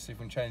 Let's see if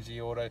we can change the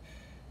auto.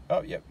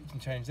 Oh, yep, you can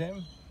change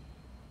them.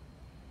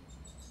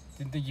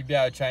 Didn't think you'd be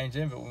able to change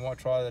them, but we might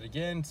try that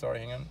again. Sorry,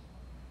 hang on.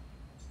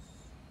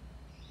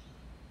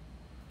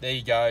 There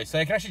you go. So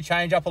you can actually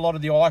change up a lot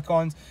of the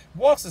icons.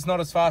 Whilst it's not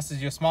as fast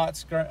as your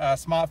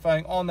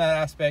smartphone on that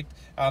aspect,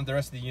 the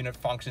rest of the unit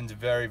functions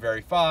very,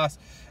 very fast.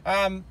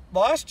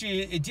 Last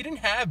year, it didn't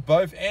have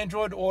both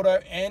Android Auto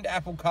and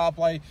Apple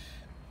CarPlay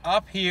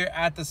up here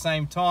at the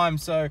same time.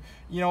 So,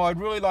 you know, I'd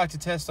really like to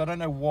test. I don't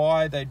know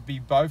why they'd be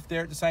both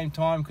there at the same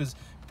time, because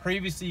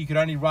previously you could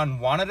only run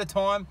one at a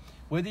time.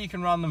 Whether you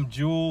can run them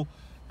dual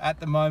at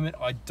the moment,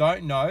 I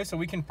don't know. So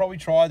we can probably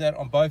try that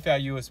on both our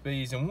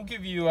USBs, and we'll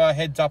give you a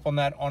heads up on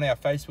that on our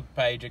Facebook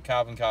page at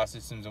Carbon Car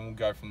Systems, and we'll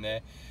go from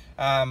there.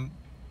 On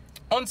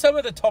some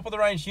of the top of the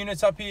range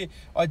units up here,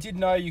 I did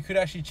know you could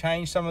actually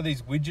change some of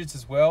these widgets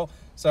as well.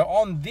 So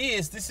on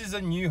this is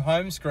a new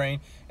home screen,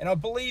 and I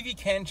believe you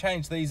can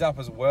change these up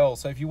as well.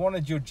 So if you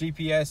wanted your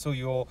GPS or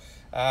your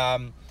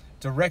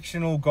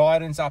directional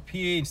guidance up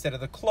here instead of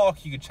the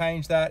clock, you could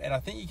change that. And I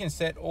think you can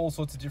set all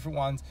sorts of different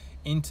ones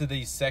into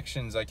these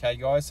sections, okay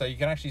guys? So you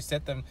can actually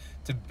set them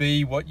to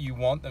be what you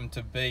want them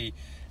to be.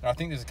 And I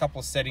think there's a couple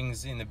of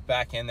settings in the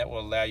back end that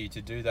will allow you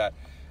to do that.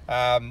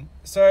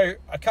 So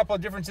a couple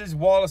of differences.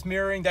 Wireless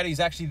mirroring, that is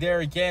actually there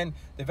again.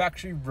 They've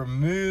actually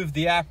removed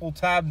the Apple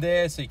tab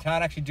there, so you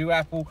can't actually do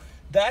Apple.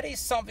 That is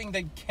something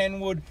that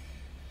Kenwood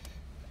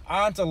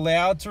aren't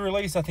allowed to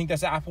release. I think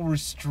that's Apple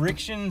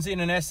restrictions in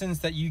an essence,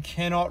 that you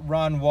cannot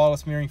run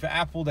wireless mirroring for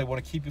Apple. They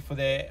want to keep it for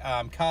their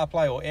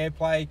CarPlay or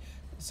AirPlay,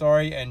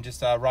 sorry, and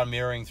just run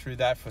mirroring through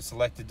that for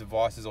selected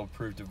devices or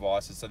approved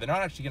devices. So they're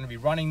not actually going to be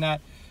running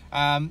that.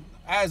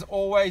 As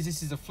always,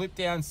 this is a flip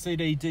down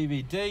CD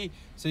DVD,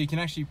 so you can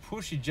actually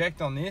push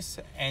eject on this,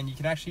 and you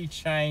can actually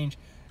change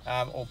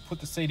or put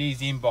the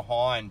CDs in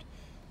behind.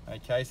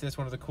 Okay, so that's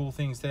one of the cool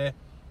things there.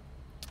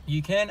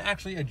 You can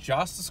actually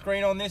adjust the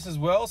screen on this as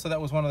well. So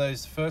that was one of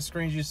those first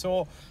screens you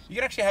saw. You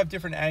can actually have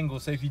different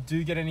angles. So if you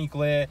do get any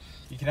glare,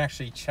 you can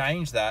actually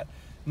change that.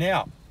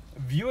 Now,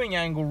 viewing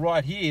angle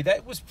right here,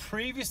 that was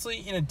previously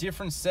in a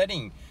different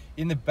setting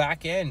in the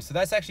back end. So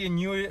that's actually a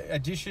new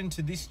addition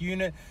to this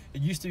unit.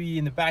 It used to be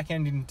in the back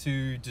end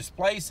into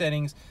display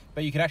settings,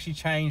 but you can actually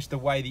change the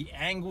way the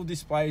angle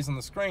displays on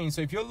the screen.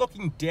 So if you're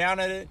looking down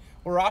at it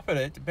or up at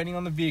it, depending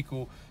on the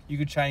vehicle, you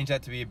could change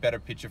that to be a better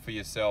picture for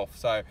yourself.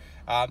 So,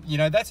 you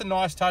know, that's a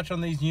nice touch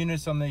on these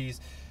units, on these.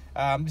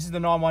 This is the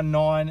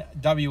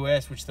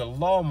 919WS, which the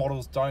lower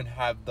models don't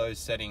have those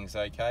settings,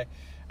 okay?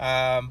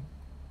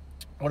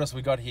 What else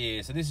we got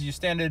here? So this is your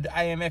standard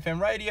AM,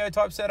 FM radio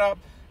type setup.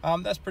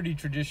 That's pretty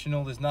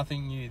traditional. There's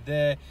nothing new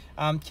there.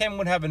 Ken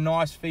would have a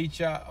nice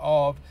feature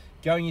of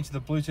going into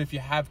the Bluetooth. If you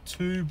have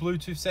 2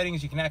 Bluetooth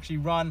settings, you can actually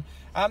run.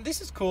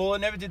 This is cool. I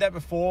never did that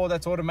before.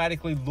 That's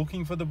automatically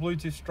looking for the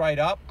Bluetooth straight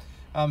up.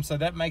 So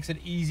that makes it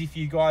easy for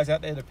you guys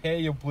out there to pair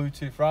your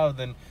Bluetooth rather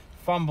than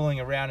fumbling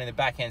around in the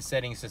back end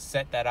settings to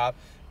set that up.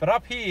 But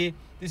up here,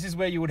 this is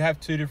where you would have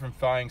 2 different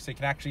phones. So you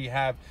can actually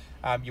have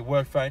your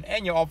work phone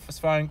and your office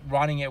phone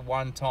running at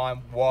one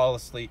time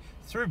wirelessly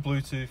through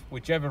Bluetooth.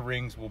 Whichever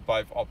rings will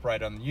both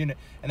operate on the unit,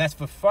 and that's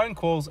for phone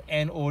calls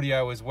and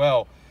audio as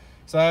well.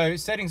 So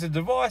settings of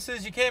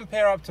devices, you can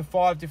pair up to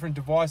 5 different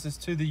devices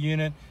to the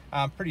unit.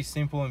 Pretty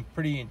simple and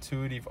pretty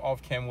intuitive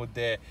of Kenwood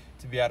there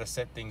to be able to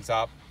set things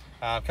up.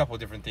 A couple of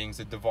different things,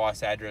 the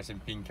device address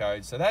and PIN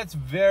code. So that's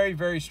very,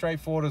 very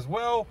straightforward as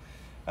well.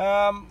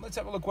 Let's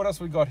have a look what else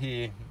we got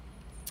here.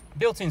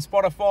 Built-in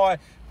Spotify,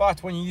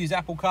 but when you use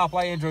Apple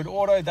CarPlay, Android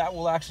Auto, that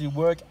will actually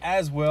work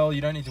as well.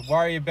 You don't need to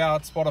worry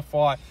about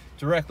Spotify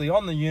directly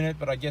on the unit,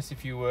 but I guess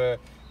if you were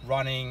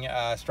running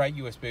straight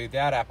USB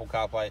without Apple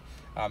CarPlay,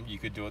 you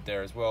could do it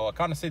there as well. I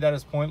kind of see that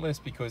as pointless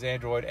because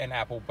Android and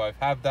Apple both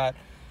have that.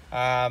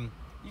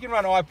 You can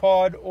run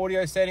iPod,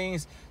 audio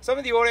settings. Some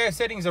of the audio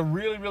settings are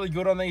really, really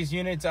good on these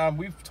units.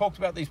 We've talked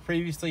about these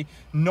previously.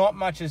 Not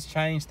much has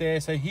changed there.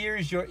 So here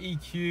is your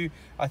EQ.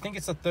 I think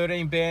it's a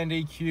 13-band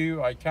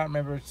EQ. I can't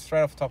remember it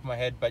straight off the top of my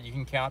head, but you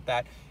can count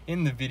that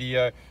in the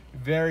video.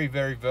 Very,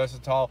 very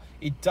versatile.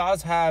 It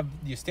does have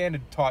your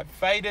standard type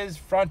faders,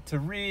 front to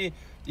rear.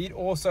 It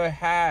also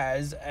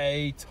has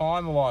a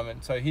time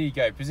alignment. So here you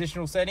go,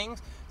 positional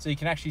settings. So you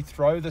can actually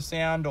throw the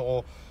sound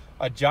or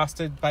adjust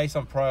it based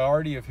on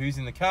priority of who's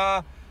in the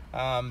car.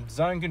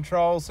 Zone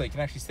control, so you can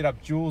actually set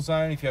up dual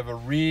zone if you have a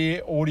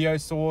rear audio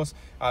source,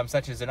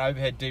 such as an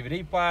overhead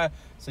DVD player,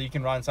 so you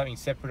can run something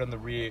separate on the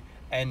rear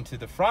and to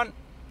the front.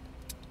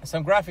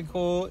 Some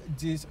digital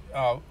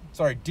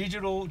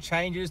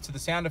changes to the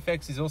sound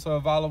effects is also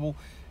available,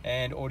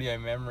 and audio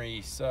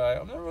memory. So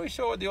I'm not really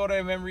sure what the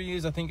audio memory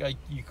is. I think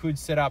you could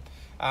set up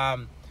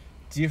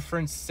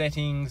different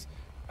settings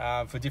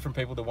for different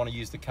people that want to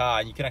use the car,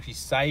 and you can actually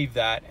save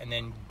that and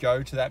then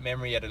go to that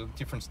memory at a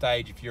different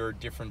stage if you're a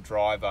different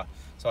driver.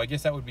 So I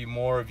guess that would be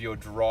more of your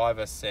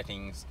driver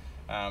settings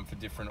for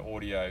different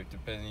audio,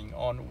 depending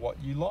on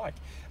what you like.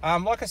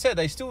 Like I said,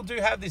 they still do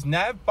have this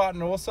nav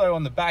button also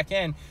on the back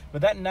end,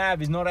 but that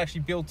nav is not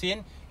actually built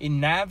in. It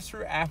navs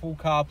through Apple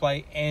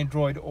CarPlay,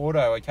 Android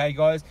Auto, okay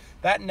guys?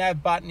 That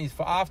nav button is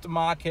for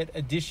aftermarket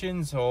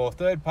additions or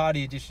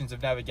third-party additions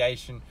of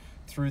navigation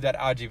through that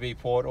RGB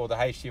port or the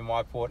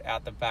HDMI port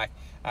out the back.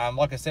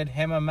 Like I said,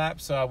 Hammer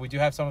maps, we do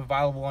have some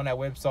available on our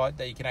website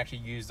that you can actually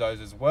use those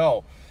as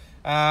well.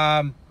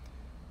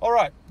 All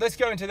right, let's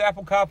go into the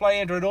Apple CarPlay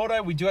Android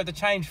Auto. We do have to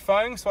change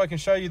phones, so I can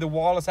show you the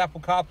wireless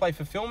Apple CarPlay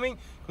for filming,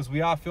 because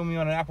we are filming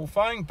on an Apple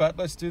phone, but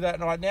let's do that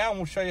right now and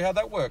we'll show you how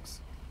that works.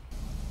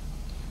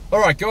 All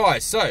right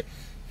guys, so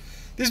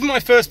this is my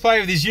first play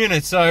of this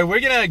unit, so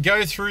we're gonna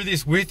go through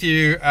this with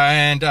you,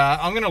 and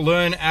I'm gonna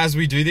learn as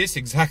we do this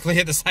exactly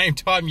at the same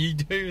time you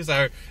do.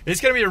 So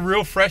it's gonna be a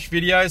real fresh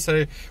video.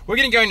 So we're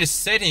gonna go into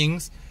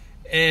settings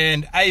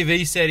and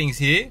AV settings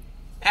here,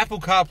 Apple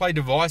CarPlay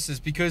devices,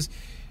 because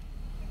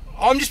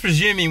I'm just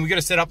presuming we've got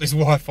to set up this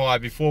Wi-Fi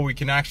before we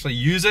can actually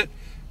use it.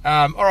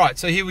 All right,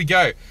 so here we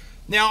go.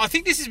 Now, I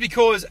think this is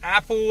because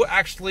Apple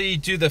actually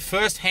do the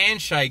first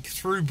handshake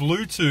through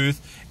Bluetooth,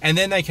 and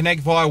then they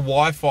connect via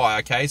Wi-Fi,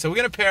 okay? So we're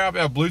going to pair up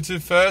our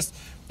Bluetooth first,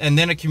 and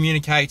then it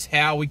communicates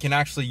how we can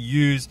actually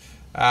use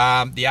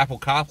the Apple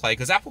CarPlay,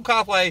 because Apple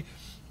CarPlay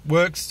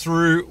works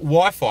through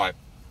Wi-Fi.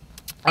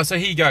 So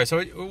here you go. So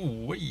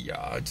we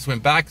just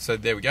went back, so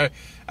there we go.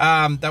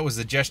 That was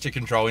the gesture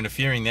control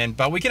interfering then,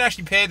 but we can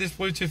actually pair this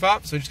Bluetooth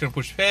up. So we're just going to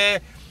push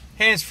pair,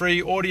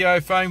 hands-free, audio,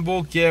 phone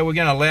book. Yeah, we're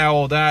going to allow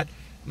all that.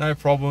 No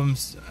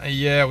problems.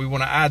 Yeah, we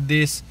want to add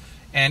this,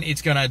 and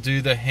it's going to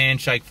do the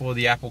handshake for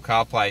the Apple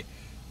CarPlay.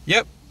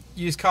 Yep,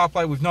 use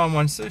CarPlay with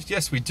 916.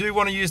 Yes, we do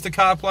want to use the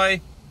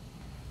CarPlay.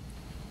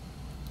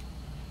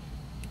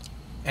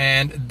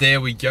 And there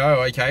we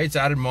go. Okay, it's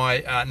added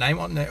my name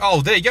on there.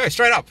 Oh, there you go,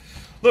 straight up.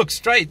 Look,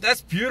 straight,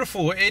 that's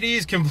beautiful. It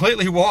is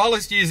completely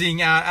wireless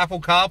using Apple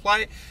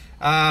CarPlay.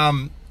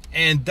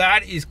 And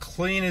that is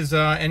clean as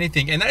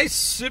anything. And that is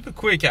super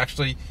quick,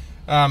 actually.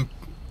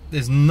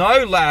 There's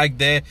no lag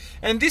there.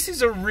 And this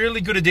is a really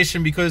good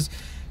addition, because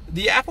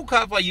the Apple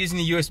CarPlay using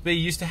the USB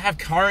used to have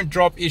current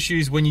drop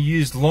issues when you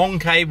used long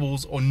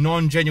cables or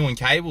non-genuine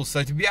cables.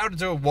 So to be able to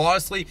do it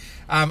wirelessly,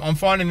 I'm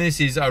finding this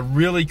is a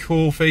really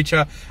cool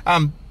feature.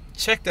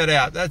 Check that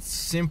out. That's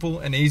simple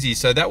and easy.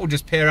 So that will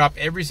just pair up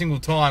every single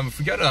time. If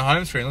we go to the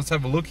home screen, let's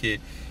have a look here.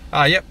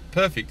 Yep,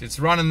 perfect. It's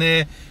running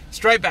there,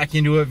 straight back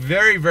into it,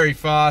 very, very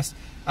fast.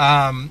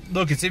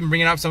 Look, it's even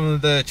bringing up some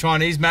of the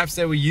Chinese maps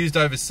that we used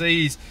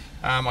overseas.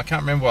 I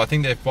can't remember, I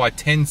think they're by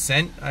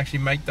Tencent. Actually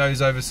make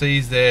those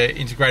overseas. They're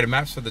integrated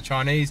maps for the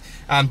Chinese.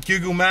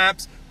 Google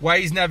Maps,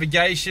 Waze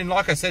navigation,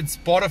 like I said,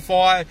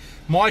 Spotify,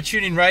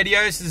 MyTuning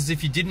Radio. This is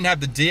if you didn't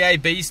have the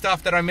DAB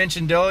stuff that I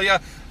mentioned earlier.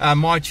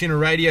 MyTuner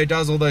Radio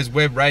does all those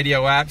web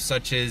radio apps,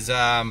 such as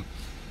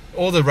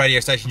all the radio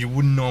stations you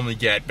wouldn't normally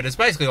get, but it's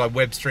basically like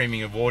web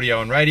streaming of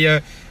audio and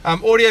radio.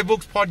 Audio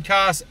books,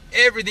 podcasts,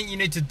 everything you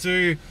need to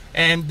do,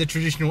 and the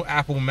traditional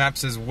Apple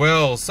Maps as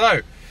well. So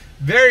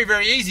very,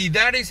 very easy.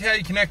 That is how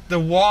you connect the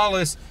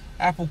wireless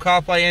Apple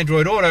CarPlay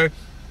Android Auto.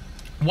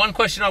 One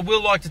question I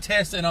will like to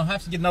test, and I'll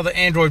have to get another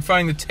Android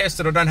phone to test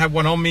it. I don't have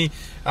one on me.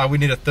 We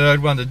need a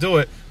third one to do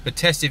it, but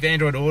test if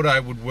Android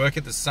Auto would work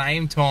at the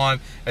same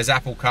time as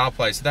Apple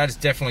CarPlay. So that is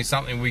definitely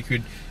something we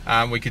could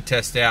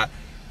test out.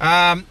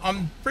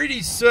 I'm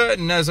pretty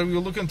certain, as we were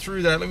looking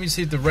through that, let me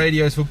see if the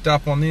radio's hooked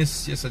up on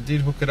this. Yes, I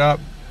did hook it up.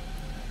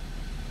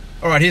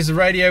 All right, here's the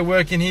radio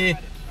working here.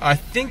 I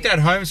think that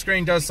home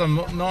screen does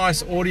some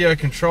nice audio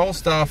control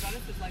stuff.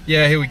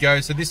 Yeah, here we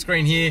go. So this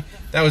screen here,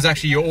 that was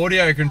actually your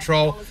audio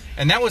control,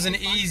 and that was an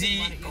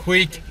easy,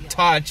 quick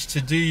touch to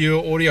do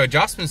your audio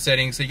adjustment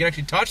settings. So you can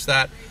actually touch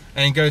that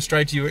and go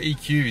straight to your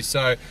EQ.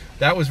 So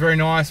that was very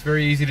nice,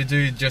 very easy to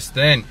do just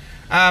then.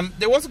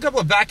 There was a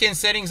couple of back-end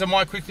settings I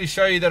might quickly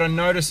show you that I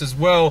noticed as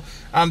well.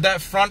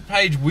 That front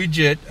page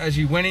widget, as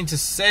you went into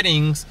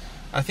settings,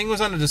 I think it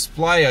was on a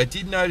display, I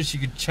did notice you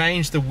could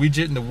change the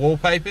widget and the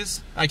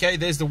wallpapers. Okay,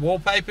 there's the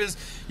wallpapers.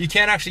 You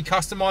can actually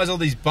customize all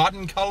these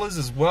button colors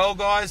as well,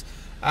 guys,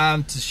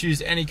 to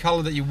choose any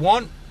color that you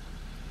want.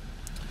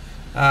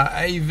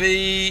 AV,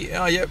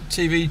 oh yep,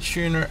 TV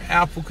tuner,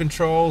 output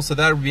control, so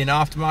that would be an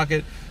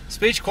aftermarket.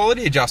 Speech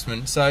quality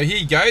adjustment, so here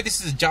you go, this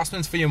is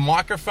adjustments for your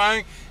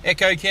microphone,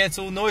 echo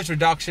cancel, noise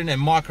reduction,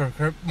 and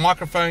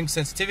microphone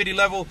sensitivity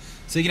level,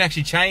 so you can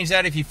actually change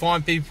that if you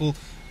find people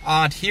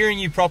aren't hearing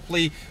you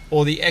properly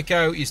or the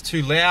echo is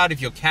too loud.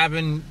 If your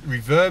cabin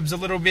reverbs a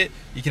little bit,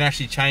 you can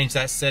actually change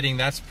that setting.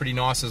 That's pretty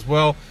nice as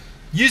well.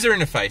 User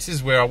interface, this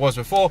is where I was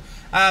before.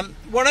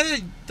 One of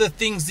the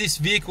things this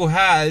vehicle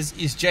has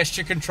is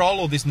gesture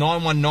control, or this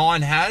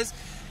 919 has.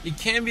 It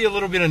can be a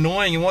little bit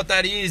annoying, and what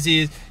that is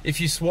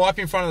if you swipe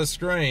in front of the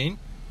screen,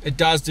 it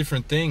does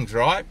different things,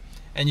 right?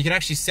 And you can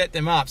actually set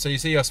them up. So you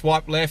see I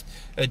swipe left,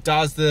 it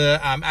does the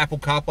Apple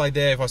CarPlay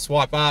there. If I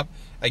swipe up,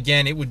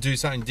 again, it would do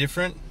something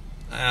different.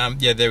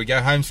 Yeah, there we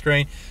go, home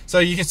screen. So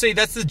you can see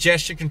that's the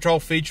gesture control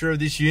feature of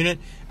this unit.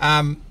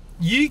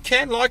 You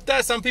can like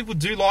that, some people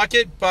do like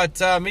it, but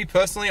me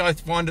personally, I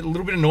find it a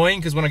little bit annoying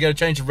because when I go to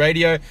change the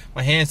radio,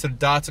 my hand sort of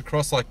darts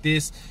across like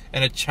this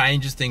and it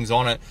changes things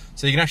on it.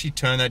 So you can actually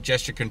turn that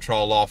gesture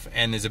control off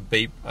and there's a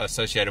beep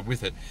associated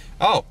with it.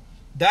 Oh,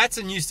 that's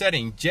a new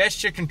setting,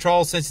 gesture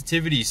control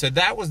sensitivity. So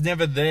that was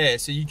never there.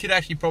 So you could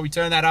actually probably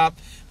turn that up,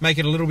 make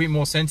it a little bit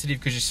more sensitive,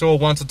 because you saw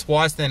once or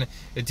twice then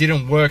it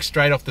didn't work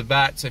straight off the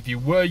bat. So if you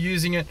were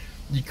using it,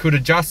 you could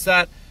adjust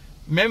that.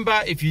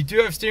 Remember, if you do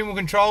have steering wheel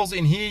controls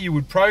in here, you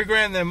would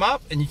program them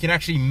up and you can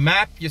actually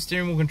map your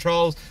steering wheel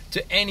controls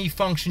to any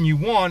function you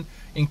want,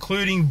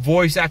 including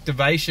voice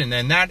activation.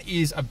 And that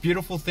is a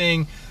beautiful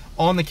thing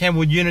on the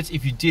Kenwood units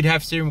if you did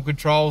have steering wheel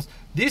controls.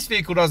 This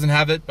vehicle doesn't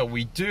have it, but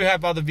we do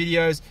have other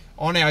videos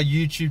on our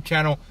YouTube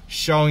channel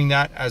showing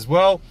that as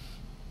well.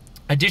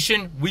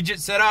 Addition, widget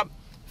setup,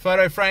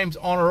 photo frames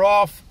on or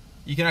off.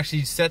 You can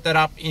actually set that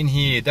up in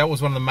here. That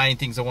was one of the main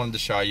things I wanted to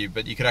show you,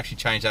 but you could actually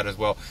change that as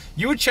well.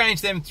 You would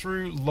change them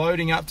through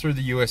loading up through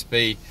the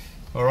USB.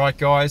 All right,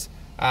 guys.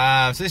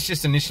 So this is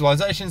just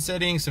initialization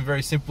settings, some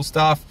very simple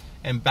stuff,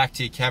 and back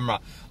to your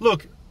camera.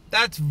 Look,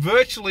 that's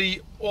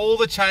virtually all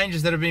the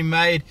changes that have been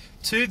made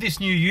to this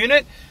new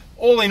unit.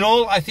 All in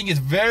all, I think it's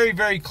very,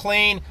 very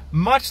clean,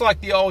 much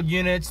like the old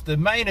units. The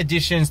main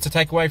additions to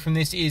take away from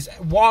this is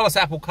wireless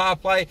Apple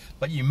CarPlay,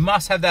 but you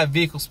must have that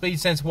vehicle speed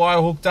sense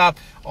wire hooked up.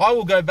 I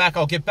will go back,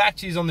 I'll get back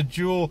to you on the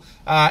dual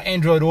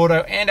Android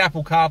Auto and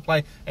Apple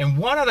CarPlay. And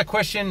one other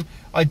question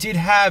I did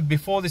have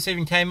before this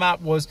even came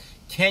up was,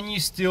 can you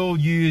still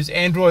use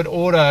Android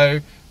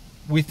Auto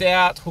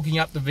without hooking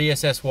up the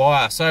VSS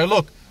wire? So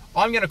look,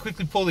 I'm gonna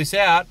quickly pull this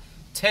out,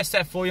 test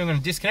that for you. I'm going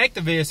to disconnect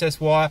the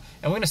VSS wire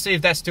and we're going to see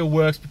if that still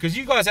works, because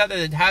you guys out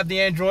there that have the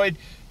Android,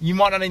 you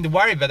might not need to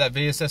worry about that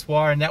VSS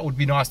wire, and that would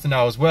be nice to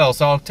know as well.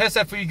 So I'll test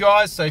that for you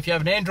guys. So if you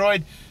have an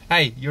Android,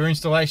 hey, your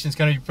installation is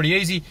going to be pretty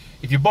easy.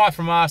 If you buy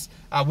from us,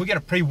 we're going to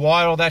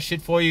pre-wire all that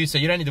shit for you, so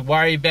you don't need to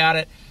worry about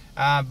it.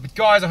 But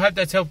guys, I hope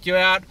that's helped you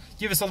out.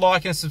 Give us a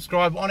like and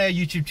subscribe on our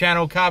YouTube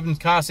channel, Carbon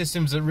Car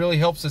Systems. It really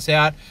helps us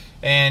out.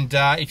 And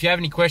if you have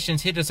any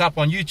questions, hit us up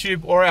on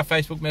YouTube or our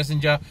Facebook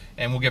Messenger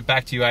and we'll get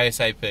back to you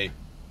ASAP.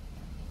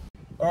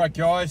 Alright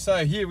guys,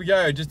 so here we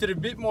go. Just did a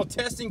bit more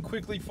testing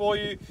quickly for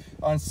you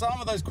on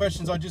some of those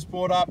questions I just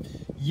brought up.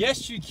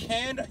 Yes, you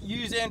can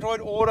use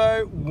Android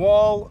Auto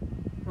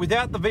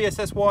without the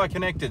VSS wire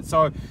connected.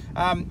 So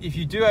if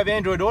you do have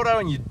Android Auto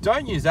and you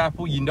don't use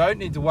Apple, you don't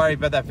need to worry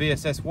about that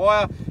VSS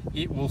wire.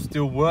 It will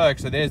still work.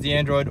 So there's the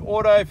Android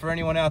Auto for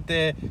anyone out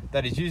there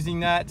that is using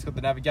that. It's got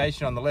the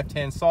navigation on the left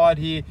hand side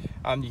here.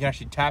 You can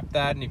actually tap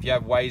that, and if you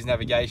have Waze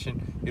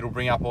navigation, it'll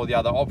bring up all the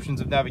other options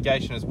of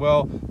navigation as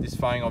well. This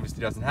phone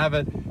obviously doesn't have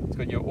it. It's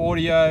got your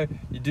audio.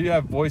 You do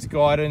have voice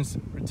guidance,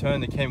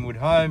 return to Kenwood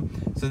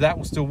home, so that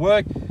will still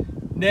work.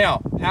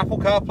 Now, Apple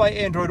CarPlay,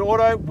 Android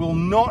Auto will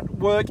not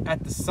work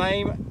at the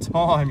same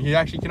time. You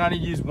actually can only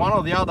use one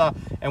or the other.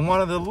 And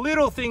one of the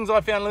little things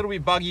I found a little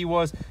bit buggy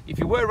was, if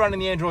you were running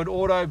the Android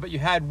Auto but you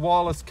had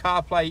wireless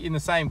CarPlay in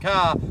the same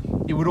car,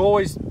 it would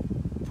always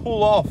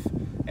pull off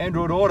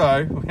Android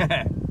Auto.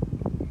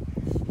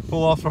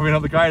 Pull off, probably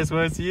not the greatest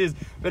words to use,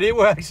 but it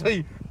will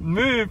actually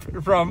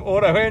move from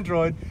Auto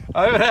Android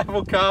over to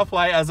Apple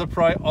CarPlay as a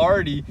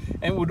priority,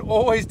 and would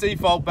always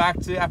default back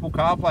to Apple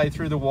CarPlay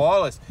through the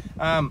wireless.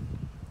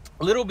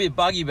 A little bit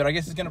buggy, but I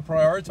guess it's going to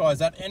prioritize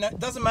that. And it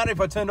doesn't matter if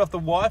I turned off the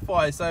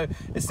Wi-Fi. So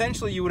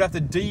essentially you would have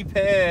to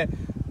de-pair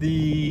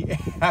the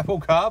Apple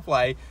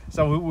CarPlay,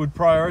 so it would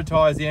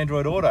prioritize the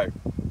Android Auto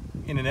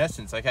in an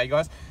essence. Okay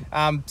guys,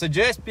 so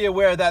just be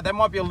aware of that. That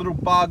might be a little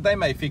bug. They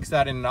may fix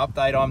that in an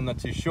update, I'm not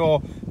too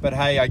sure, but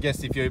hey, I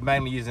guess if you're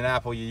mainly using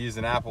Apple, you use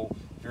an Apple.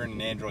 If you're in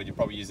an Android, you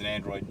probably use an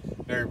Android.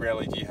 Very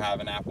rarely do you have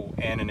an Apple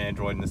and an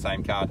Android in the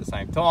same car at the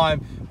same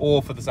time,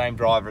 or for the same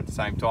driver at the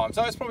same time.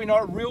 So it's probably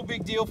not a real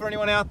big deal for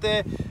anyone out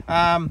there.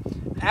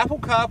 Apple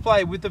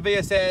CarPlay with the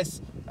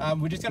VSS,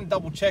 we're just going to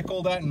double check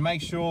all that and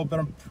make sure, but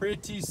I'm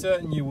pretty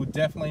certain you will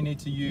definitely need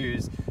to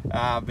use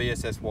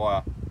VSS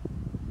wire.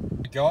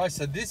 Alright guys,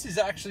 so this is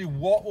actually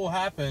what will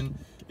happen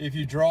if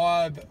you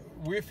drive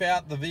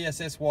without the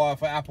VSS wire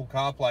for Apple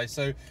CarPlay.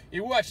 So it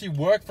will actually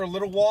work for a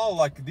little while,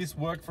 like this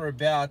worked for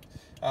about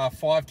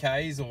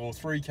 5Ks or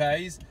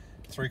 3Ks,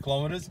 3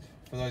 kilometers,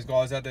 for those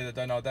guys out there that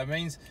don't know what that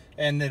means.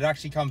 And it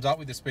actually comes up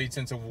with the speed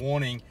sensor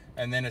warning,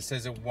 and then it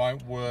says it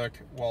won't work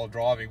while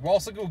driving.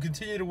 Whilst it will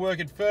continue to work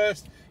at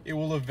first, it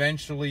will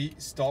eventually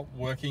stop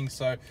working.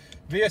 So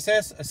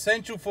VSS,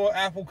 essential for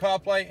Apple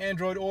CarPlay,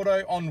 Android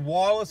Auto on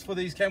wireless for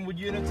these Kenwood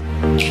units.